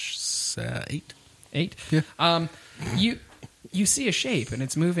 8. 8. Yeah. You see a shape, and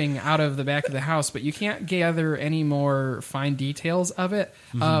it's moving out of the back of the house, but you can't gather any more fine details of it.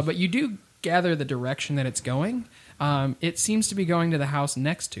 But you do gather the direction that it's going. It seems to be going to the house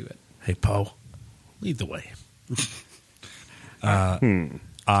next to it. Hey, Poe, lead the way.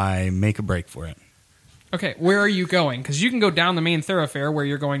 I make a break for it. Okay, where are you going? Because you can go down the main thoroughfare where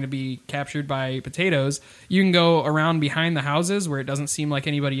you're going to be captured by potatoes. You can go around behind the houses where it doesn't seem like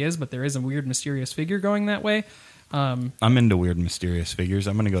anybody is, but there is a weird, mysterious figure going that way. I'm into weird, mysterious figures.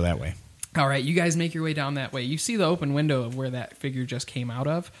 I'm going to go that way. All right, you guys make your way down that way. You see the open window of where that figure just came out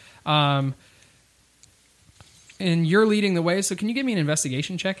of. And you're leading the way, so can you give me an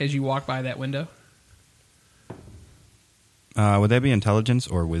investigation check as you walk by that window? Would that be intelligence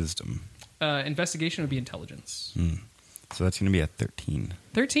or wisdom? Investigation would be intelligence. So that's going to be a 13.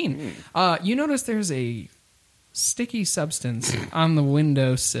 13. You notice there's a sticky substance on the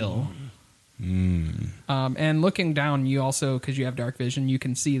windowsill. And looking down, you also, because you have dark vision, you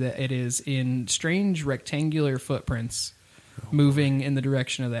can see that it is in strange rectangular footprints moving in the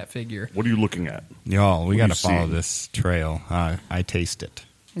direction of that figure. What are you looking at? Y'all, we What got are to you follow seeing? this trail. I taste it.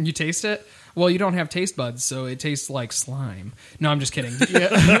 You taste it? Well, you don't have taste buds, so it tastes like slime. No, I'm just kidding.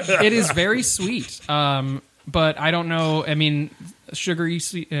 It is very sweet, but I don't know. I mean, sugary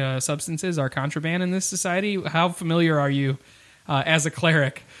substances are contraband in this society. How familiar are you, as a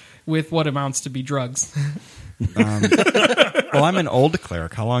cleric, with what amounts to be drugs? Well, I'm an old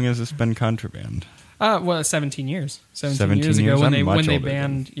cleric. How long has this been contraband? Well, 17 years. 17 years 17 ago years? when I'm much they older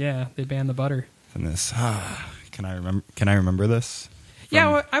banned they banned the butter. And this, can I remember this? Yeah,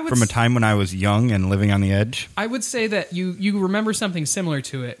 well, I would from a time when I was young and living on the edge. I would say that you remember something similar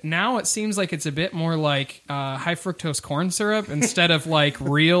to it. Now it seems like it's a bit more like high fructose corn syrup instead of like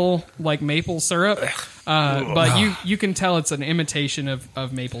real like maple syrup. But you can tell it's an imitation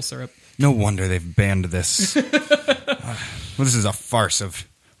of maple syrup. No wonder they've banned this. This is a farce of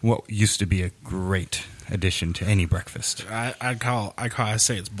what used to be a great addition to any breakfast. I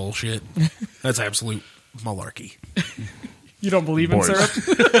say it's bullshit. That's absolute malarkey. You don't believe Boys. in syrup?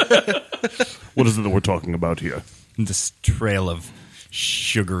 What is it that we're talking about here? This trail of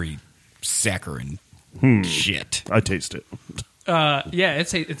sugary saccharine shit. I taste it. Yeah,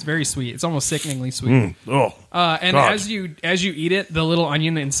 it's very sweet. It's almost sickeningly sweet. Oh, And God. as you eat it, the little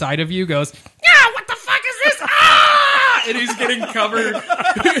onion inside of you goes, "Yeah, what the fuck is this?" Ah! And he's getting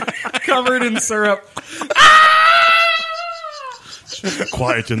covered in syrup.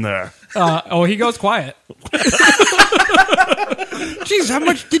 quiet in there. He goes quiet. Jeez, how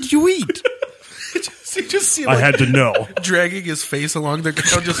much did you eat? You just see him I had to know. dragging his face along the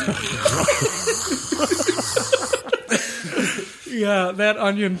ground. Just Yeah, that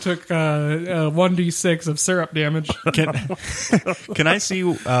onion took 1d6 of syrup damage. Can I see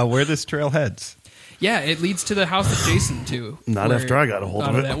where this trail heads? Yeah, it leads to the house adjacent to. Not where- after I got a hold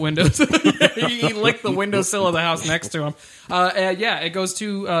out of it. that window. he licked the windowsill of the house next to him. Yeah, it goes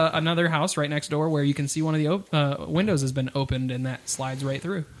to another house right next door where you can see one of the windows has been opened and that slides right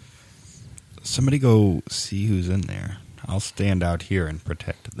through. Somebody go see who's in there. I'll stand out here and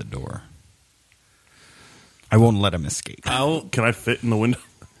protect the door. I won't let him escape. Can I fit in the window?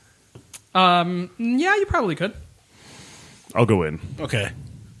 Yeah, you probably could. I'll go in. okay.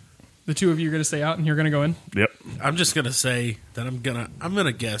 The two of you are going to stay out and you're going to go in. Yep. I'm just gonna say that I'm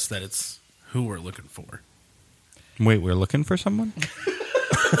gonna guess that it's who we're looking for. Wait, we're looking for someone?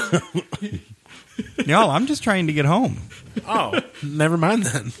 Y'all, I'm just trying to get home. Oh, never mind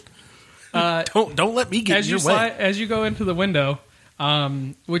then. Don't let me get As in you your way. as you go into the window,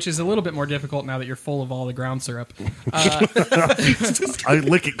 which is a little bit more difficult now that you're full of all the ground syrup. I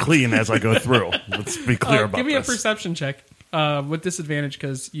lick it clean as I go through. Let's be clear about Give me this. a perception check with disadvantage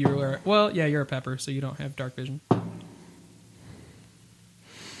because you're you're a pepper, so you don't have dark vision.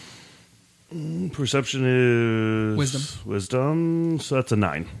 Perception is Wisdom. So that's a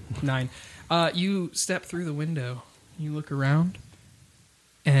 9. 9. You step through the window. You look around,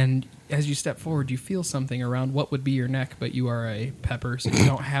 and as you step forward, you feel something around what would be your neck, but you are a pepper, so you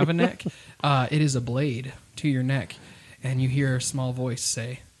don't have a neck. It is a blade to your neck, and you hear a small voice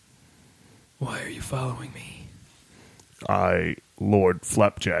say, "Why are you following me?" I, Lord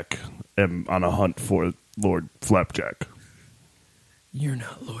Flapjack, am on a hunt for Lord Flapjack. You're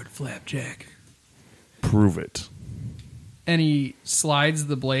not Lord Flapjack. Prove it. And he slides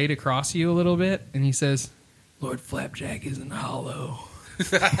the blade across you a little bit, and he says, Lord Flapjack isn't hollow.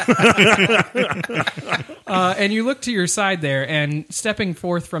 and you look to your side there, and stepping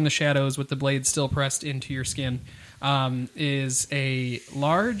forth from the shadows with the blade still pressed into your skin is a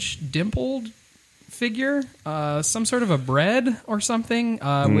large, dimpled figure, some sort of a bread or something,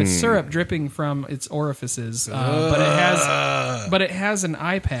 with syrup dripping from its orifices. But it has an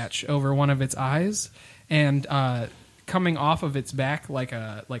eye patch over one of its eyes, and coming off of its back like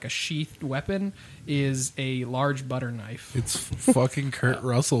a sheathed weapon is a large butter knife. It's fucking Kurt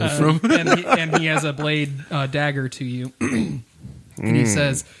Russell from. and he has a blade dagger to you, and he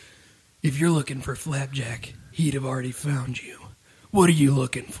says, If you're looking for Flapjack, he'd have already found you. What are you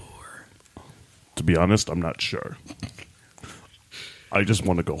looking for? To be honest, I'm not sure. I just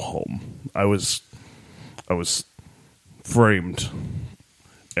want to go home. I was framed,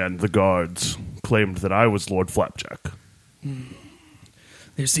 and the guards claimed that I was Lord Flapjack.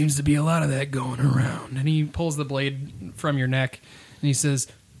 There seems to be a lot of that going around. and he pulls the blade from your neck, and he says,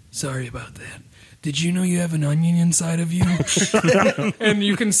 Sorry about that. Did you know you have an onion inside of you? and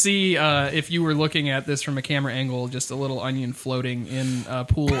you can see, if you were looking at this from a camera angle, just a little onion floating in a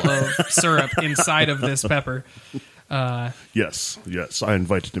pool of syrup inside of this pepper. Yes, I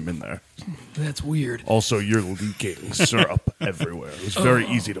invited him in there. That's weird. Also, you're leaking syrup everywhere. It was very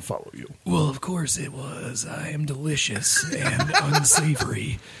easy to follow you. Well, of course it was. I am delicious and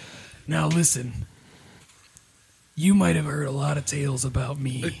unsavory. Now listen. You might have heard a lot of tales about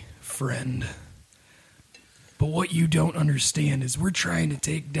me, friend. But what you don't understand is we're trying to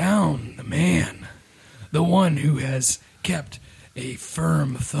take down the man. The one who has kept a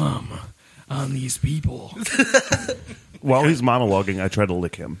firm thumb on these people. While he's monologuing, I try to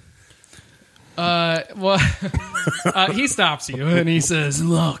lick him. He stops you, and he says,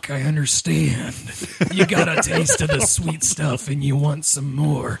 Look, I understand. You got a taste of the sweet stuff and you want some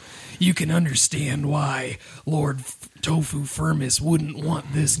more. You can understand why Lord Tofu Firmus wouldn't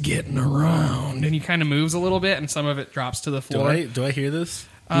want this getting around. and he kind of moves a little bit, and some of it drops to the floor. Do I hear this?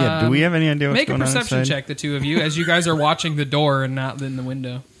 Yeah, do we have any idea what's Make a going on perception inside? check, the two of you, as you guys are watching the door and not in the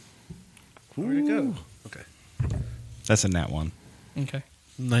window. Where'd it go? Okay. That's a nat one. Okay.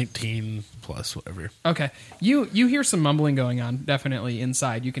 19 plus whatever. Okay. You hear some mumbling going on, definitely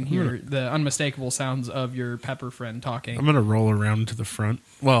inside. You can hear the unmistakable sounds of your pepper friend talking. I'm gonna roll around to the front.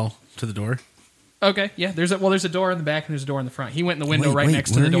 Well, to the door. Okay, yeah. There's a door in the back and there's a door in the front. He went in the window Wait,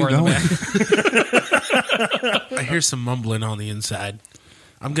 next to the where are door you in the back. I hear some mumbling on the inside.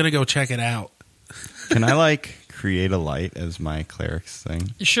 I'm gonna go check it out. Can I create a light as my cleric's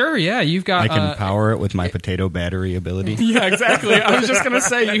thing? Sure, yeah. You've got. I can power it with my potato battery ability. Yeah, exactly. I was just gonna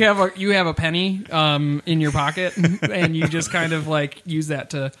say you have a penny in your pocket, and you just kind of use that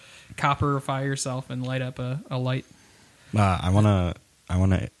to copperify yourself and light up a light. I wanna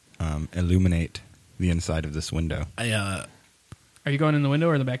illuminate the inside of this window. Are you going in the window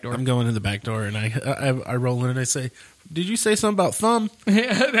or the back door? I'm going in the back door, and I roll in and I say, "Did you say something about thumb?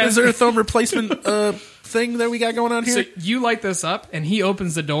 Is there a thumb replacement thing that we got going on here?" So you light this up, and he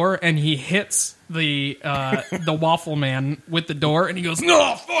opens the door, and he hits the waffle man with the door, and he goes,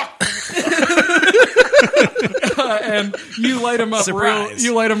 "No, fuck!" And you light him up Surprise.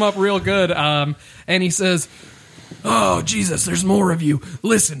 real good. And he says, Oh, Jesus, there's more of you.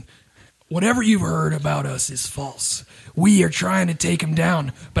 Listen, whatever you've heard about us is false. We are trying to take him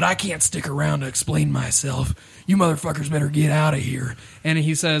down, but I can't stick around to explain myself. You motherfuckers better get out of here. and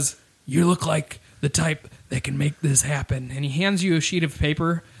he says, You look like the type that can make this happen. and he hands you a sheet of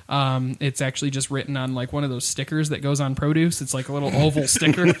paper. It's actually just written on one of those stickers that goes on produce. It's like a little oval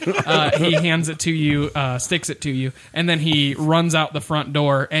sticker. He hands it to you, sticks it to you, and then he runs out the front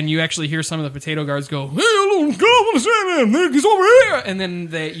door. And you actually hear some of the potato guards go, "Hey, little girl, what's that? He's over here!" And then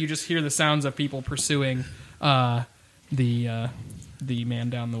you just hear the sounds of people pursuing the man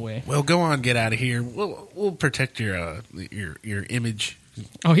down the way. Well, go on, get out of here. We'll protect your image.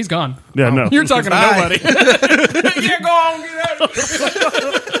 Oh, he's gone. Yeah, no. You're talking to Bye. nobody. Yeah, go on, get out.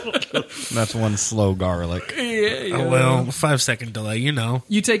 That's one slow garlic. Oh, well, 5-second delay, you know.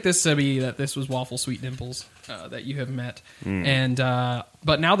 You take this to be that this was Waffle Sweet Dimples that you have met, and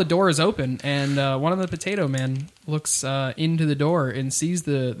but now the door is open, and one of the potato men looks into the door and sees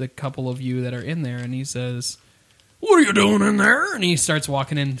the couple of you that are in there, and he says, What are you doing in there? and he starts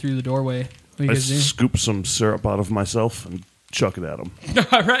walking in through the doorway. What do you I guys do? scoop some syrup out of myself and chuck it at him.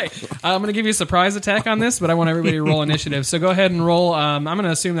 All right, I'm going to give you a surprise attack on this, but I want everybody to roll initiative. So go ahead and roll. I'm going to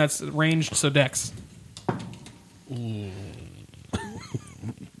assume that's ranged, so Dex.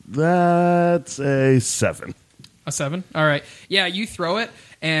 That's a 7. A A 7? All right. Yeah, you throw it,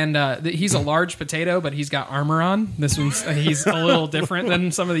 and he's a large potato, but he's got armor on. This one's he's a little different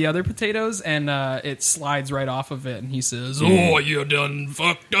than some of the other potatoes, and it slides right off of it, and he says, Oh, you done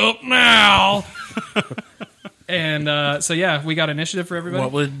fucked up now. and so yeah, we got initiative for everybody.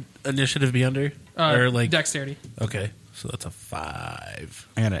 What would initiative be under? Dexterity. Okay, so that's a 5.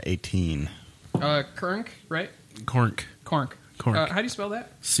 I got an 18. Kernk, right? Cornk. Cornk. Cornk. How do you spell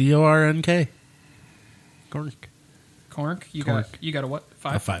that? Cornk. Cornk. Cornk. You Cornk. got a what?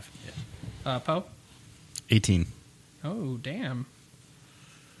 5? A 5. Yeah. Poe? 18. Oh, damn.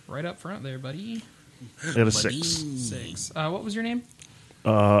 Right up front there, buddy. I got a 6. 6. What was your name?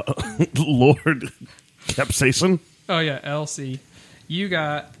 Lord Capsaicin. Oh, yeah, LC. You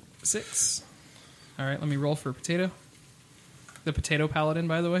got 6. All right, let me roll for potato. The potato paladin,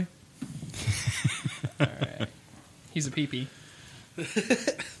 by the way. All right. He's a peepee.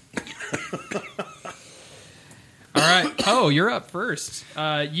 All right. Oh, you're up first.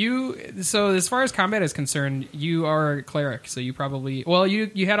 So as far as combat is concerned, you are a cleric, so you probably... Well,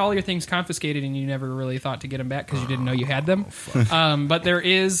 you had all your things confiscated, and you never really thought to get them back because you didn't know you had them. But there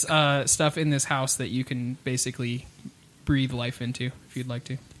is stuff in this house that you can basically breathe life into, if you'd like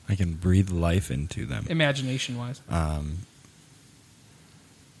to. I can breathe life into them. Imagination-wise.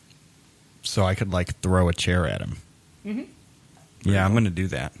 So I could, throw a chair at him. Mm-hmm. Yeah, I'm going to do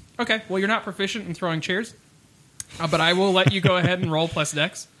that. Okay, well, you're not proficient in throwing chairs, but I will let you go ahead and roll plus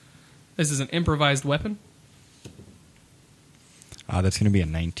dex. This is an improvised weapon. That's going to be a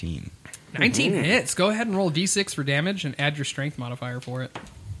 19. 19 hits. Go ahead and roll d6 for damage and add your strength modifier for it.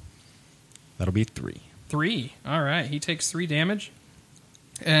 That'll be 3. 3. All right, he takes 3 damage.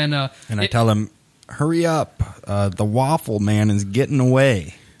 And I tell him, hurry up. The waffle man is getting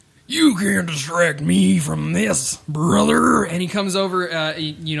away. You can't distract me from this, brother. And he comes over,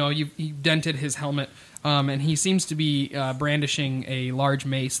 he dented his helmet, and he seems to be brandishing a large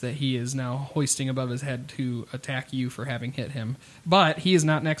mace that he is now hoisting above his head to attack you for having hit him. But he is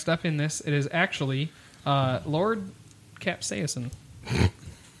not next up in this. It is actually Lord Capsaicin.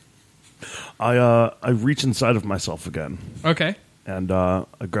 I reach inside of myself again, Okay. and I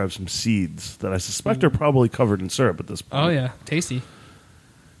grab some seeds that I suspect are probably covered in syrup at this point. Oh, yeah. Tasty.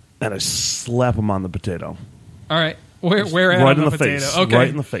 And I slap them on the potato. All right. Where at Right on in the potato? face. Okay. Right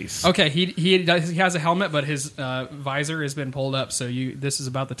in the face. Okay, he has a helmet, but his visor has been pulled up, so this is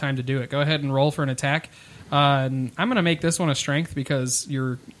about the time to do it. Go ahead and roll for an attack. And I'm going to make this one a strength because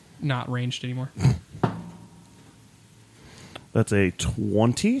you're not ranged anymore. That's a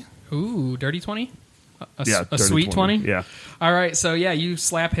 20. Ooh, dirty 20? A dirty sweet 20? Yeah. All right, so yeah, you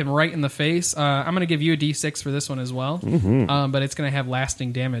slap him right in the face. I'm going to give you a d6 for this one as well, but it's going to have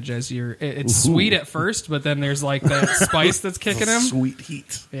lasting damage as it's sweet at first, but then there's that spice that's kicking him. Sweet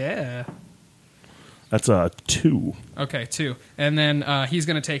heat. Yeah. That's a 2. Okay, 2. And then he's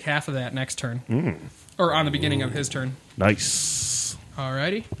going to take half of that next turn. Or on the beginning of his turn. Nice.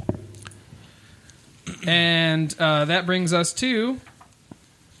 Alrighty. And that brings us to...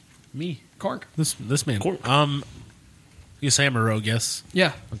 Me. Cork. This man. Cork. You say I'm a rogue, yes?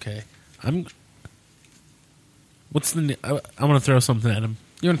 Yeah. Okay. What's the... I want to throw something at him.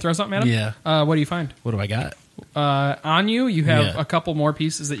 You want to throw something at him? Yeah. What do you find? What do I got? On you have Yeah. a couple more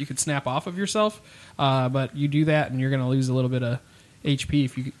pieces that you could snap off of yourself, but you do that and you're going to lose a little bit of HP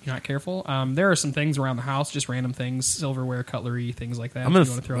if you're not careful. There are some things around the house, just random things, silverware, cutlery, things like that. I'm if gonna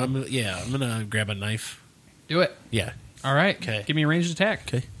you want to throw them. I'm gonna grab a knife. Do it. Yeah. All right. 'Kay. Give me a ranged attack.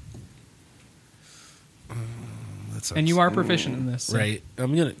 Okay. And you are proficient in this. so- Right.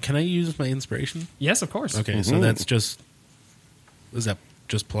 Can I use my inspiration? Yes, of course. Okay, so that's just... Is that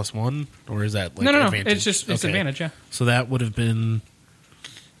just +1? Or is that No. advantage? It's Okay. advantage, yeah. So that would have been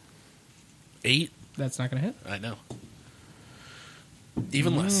 8. That's not going to hit. I know.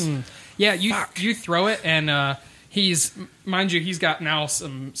 Even less. Yeah, you throw it, and he's got now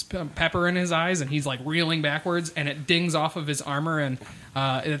some pepper in his eyes, and he's reeling backwards, and it dings off of his armor, and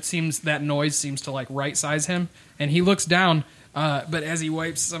that noise seems to right size him, and he looks down. But as he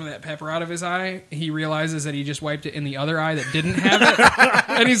wipes some of that pepper out of his eye, he realizes that he just wiped it in the other eye that didn't have it,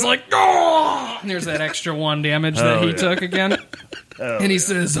 and he's like, "Oh!" And there's that extra 1 damage that he took again. And he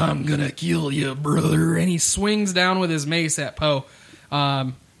says, "I'm gonna kill you, brother." And he swings down with his mace at Poe.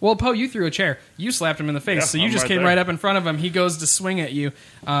 Well, Poe, you threw a chair. You slapped him in the face, Yeah, so you I'm just right came there. right up in front of him. He goes to swing at you,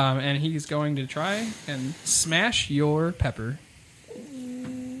 and he's going to try and smash your pepper.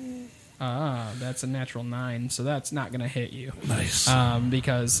 That's a natural 9, so that's not going to hit you. Nice.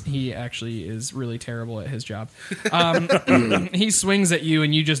 Because he actually is really terrible at his job. He swings at you,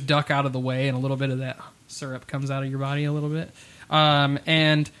 and you just duck out of the way, and a little bit of that syrup comes out of your body a little bit.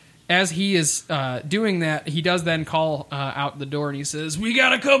 And as he is doing that, he does then call out the door and he says, "We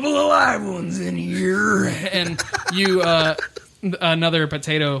got a couple of live ones in here." And you, another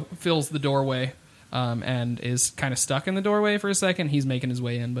potato fills the doorway and is kind of stuck in the doorway for a second. He's making his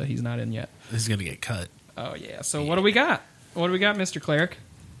way in, but he's not in yet. He's going to get cut. Oh, yeah. So what do we got? What do we got, Mr. Cleric?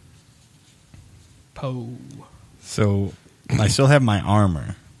 Poe. So I still have my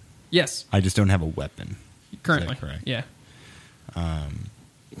armor. Yes. I just don't have a weapon. Currently. Is that correct? Yeah.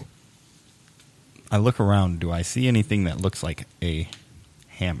 I look around. Do I see anything that looks like a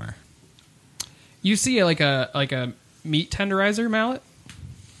hammer? You see like a meat tenderizer mallet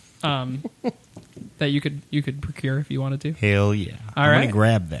that you could procure if you wanted to. Hell yeah. All I'm right. going to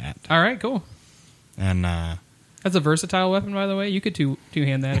grab that. All right, cool. And That's a versatile weapon, by the way. You could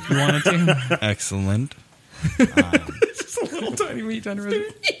two-hand that if you wanted to. excellent. Just a little tiny meat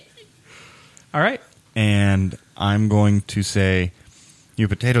tenderizer. All right. And I'm going to say, "You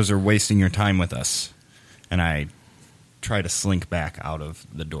potatoes are wasting your time with us." And I try to slink back out of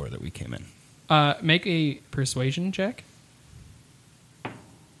the door that we came in. Make a persuasion check.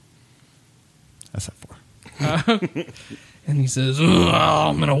 That's a 4. And he says,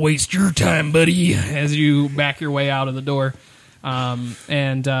 I'm going to waste your time, buddy, as you back your way out of the door.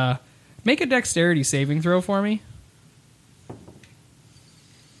 And make a dexterity saving throw for me.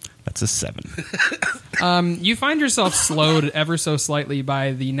 That's a 7. You find yourself slowed ever so slightly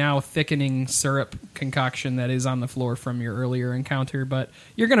by the now thickening syrup concoction that is on the floor from your earlier encounter, but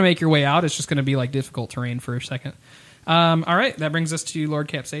you're going to make your way out. It's just going to be like difficult terrain for a second. All right, that brings us to Lord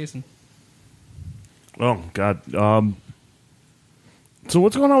Capsaicin. Oh, God. So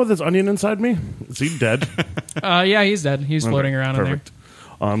what's going on with this onion inside me? Is he dead? Yeah, he's dead. He's floating around Perfect.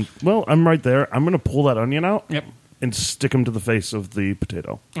 Well, I'm right there. I'm going to pull that onion out. Yep. And stick him to the face of the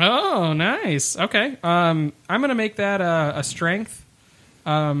potato. Oh, nice. Okay. I'm going to make that a strength.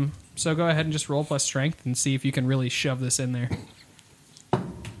 So go ahead and just roll plus strength and see if you can really shove this in there.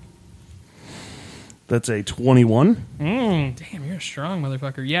 That's a 21. Damn, you're a strong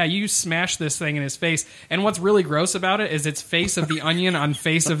motherfucker. Yeah, you smash this thing in his face. And what's really gross about it is it's face of the onion on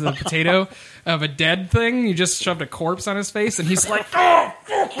face of the potato of a dead thing. You just shoved a corpse on his face, and he's like, oh,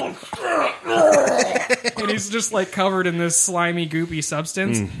 and he's just like covered in this slimy, goopy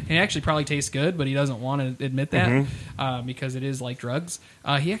substance. And it actually probably tastes good, but he doesn't want to admit that because it is like drugs.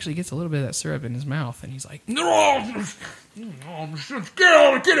 He actually gets a little bit of that syrup in his mouth, and he's like, get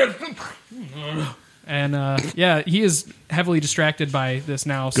it. And yeah, he is heavily distracted by this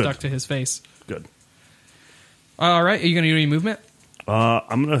now stuck to his face. Good. All right, are you going to do any movement?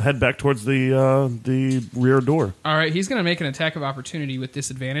 I'm going to head back towards the rear door. All right, he's going to make an attack of opportunity with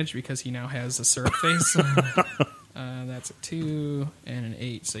disadvantage because he now has a syrup face. That's a 2 and an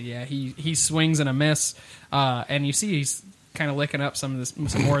 8. So yeah, he swings and a miss, and you see he's kind of licking up some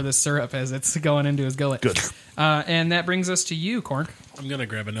more of this syrup as it's going into his gullet. Good. And that brings us to you, Cork. I'm going to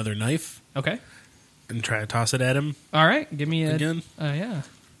grab another knife Okay. and try to toss it at him. All right, give me a Again? Yeah,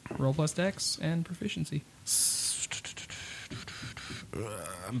 roll plus dex and proficiency.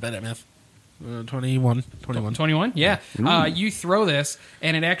 I'm bad at math. 21. 21? Yeah. You throw this,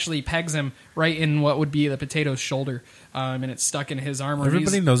 and it actually pegs him right in what would be the potato's shoulder, and it's stuck in his armor.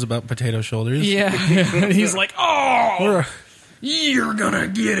 Everybody knows about potato shoulders. Yeah. He's like, oh, You're gonna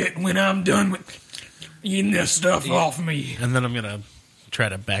get it when I'm done with eating this stuff off me. And then I'm going to try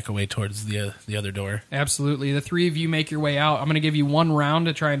to back away towards the other door. absolutely. The three of you make your way out. I'm going to give you one round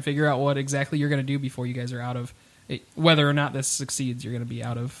to try and figure out what exactly you're going to do before you guys are out of it. Whether or not this succeeds, you're going to be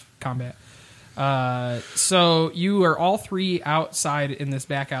out of combat. So you are all three outside in this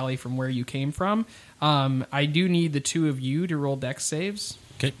back alley from where you came from. I do need the two of you to roll dex saves.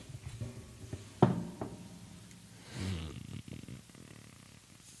 Okay.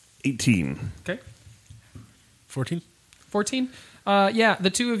 18. Okay. 14? 14? Yeah, the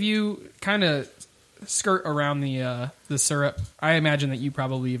two of you kind of skirt around the syrup. I imagine that you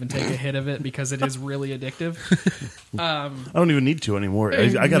probably even take a hit of it because it is really addictive. I don't even need to anymore.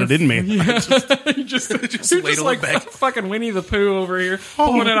 I got it in me. You're just like fucking Winnie the Pooh over here,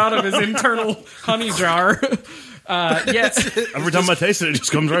 pulling it out of his internal honey jar. Yes, Every time I taste it, it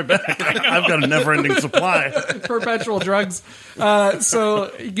just comes right back. I've got a never-ending supply. perpetual drugs.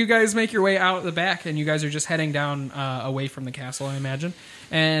 So you guys make your way out the back, and you guys are just heading down away from the castle, I imagine.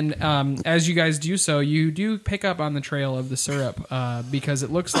 And as you guys do so, you do pick up on the trail of the syrup because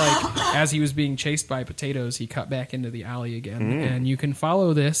it looks like as he was being chased by potatoes, he cut back into the alley again. And you can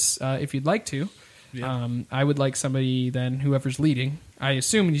follow this if you'd like to. Yeah. I would like somebody then, whoever's leading. I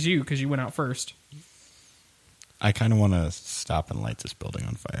assume it's you because you went out first. I kind of want to stop and light this building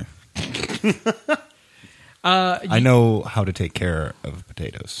on fire. I know how to take care of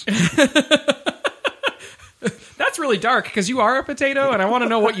potatoes. That's really dark because you are a potato, and I want to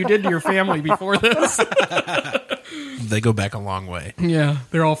know what you did to your family before this. They go back a long way. Yeah,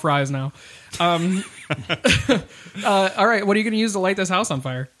 they're all fries now. All right, what are you going to use to light this house on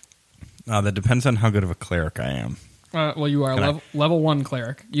fire? That depends on how good of a cleric I am. Well, you are level 1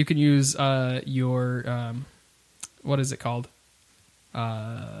 cleric. You can use your what is it called?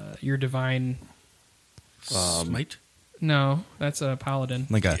 Your divine. Smite? No, that's a paladin.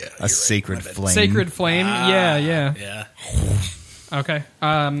 Like a sacred flame. Sacred flame. Yeah. Yeah. Okay.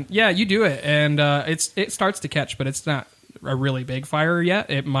 Yeah, you do it, and it starts to catch, but it's not a really big fire yet.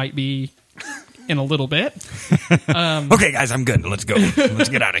 It might be in a little bit. Okay, guys, I'm good. Let's go. Let's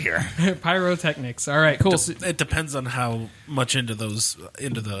get out of here. Pyrotechnics. All right, cool. It depends on how much into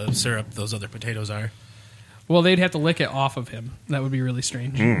the syrup those other potatoes are. Well, they'd have to lick it off of him. That would be really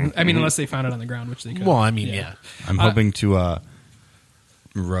strange. I mean, unless they found it on the ground, which they could. Well, I mean, yeah. I'm hoping to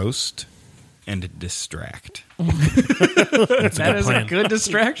roast and distract. That is a good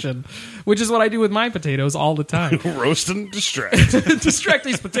distraction, which is what I do with my potatoes all the time. Roast and distract. Distract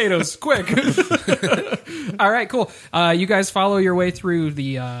these potatoes, quick. All right, cool. You guys follow your way through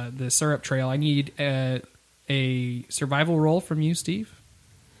the syrup trail. I need a survival roll from you, Steve.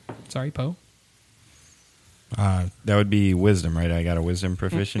 Sorry, Poe. That would be wisdom, right? I got a wisdom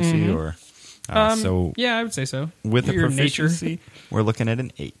proficiency, or so. Yeah, I would say so. With a Your proficiency, we're looking at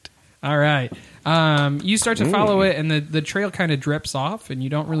an 8. All right. You start to follow it, and the trail kind of drips off, and you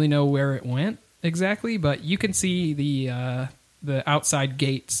don't really know where it went exactly, but you can see the outside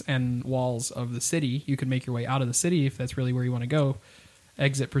gates and walls of the city. You can make your way out of the city if that's really where you want to go.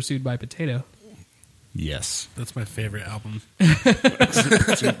 Exit pursued by potato. Yes, That's my favorite album.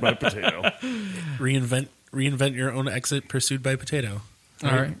 Pursued by potato. Reinvent your own exit pursued by potato.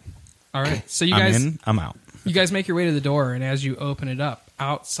 All right. So you I'm guys, in. I'm out. you guys make your way to the door, and as you open it up,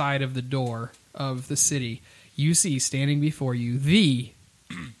 outside of the door of the city, you see standing before you the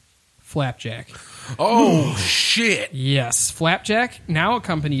Flapjack. Oh, shit. Yes, Flapjack, now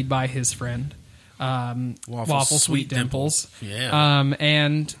accompanied by his friend, Waffle Sweet Dimples. Yeah.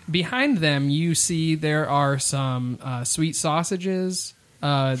 And behind them, you see there are some sweet sausages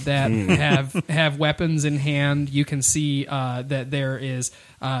that have weapons in hand. You can see that there is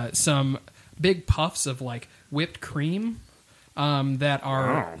some big puffs of like whipped cream that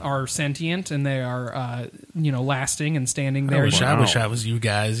are sentient, and they are lasting and standing there. I wish I was you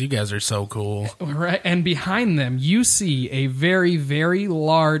guys. You guys are so cool. Right, and behind them, you see a very, very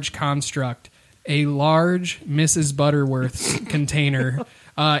large construct. A large Mrs. Butterworth's container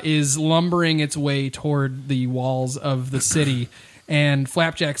is lumbering its way toward the walls of the city. And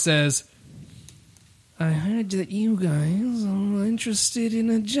Flapjack says, I heard that you guys are interested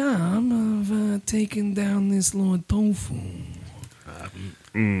in a job of taking down this Lord Tofu.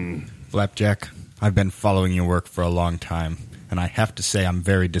 Flapjack, I've been following your work for a long time, and I have to say I'm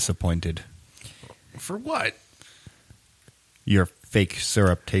very disappointed. For what? Your fake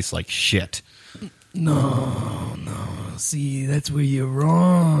syrup tastes like shit. No. See, that's where you're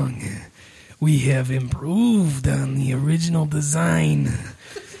wrong. We have improved on the original design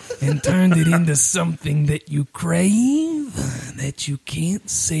and turned it into something that you crave, that you can't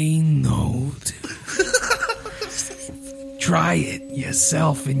say no to. Try it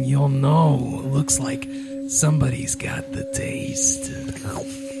yourself and you'll know. Looks like somebody's got the taste.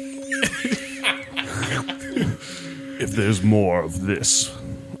 If there's more of this,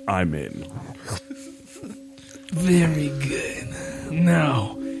 I'm in. Very good.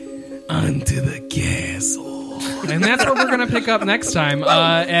 Now, onto the castle. And that's where we're going to pick up next time,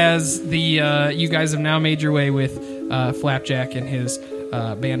 as you guys have now made your way with Flapjack and his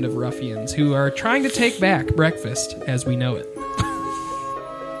band of ruffians who are trying to take back breakfast as we know it.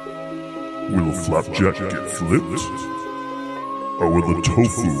 Will Flapjack get flipped? Or will the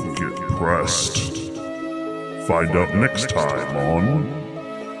tofu get pressed? Find out next time on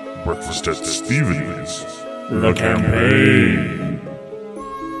Breakfast at Stevens, The Campaign.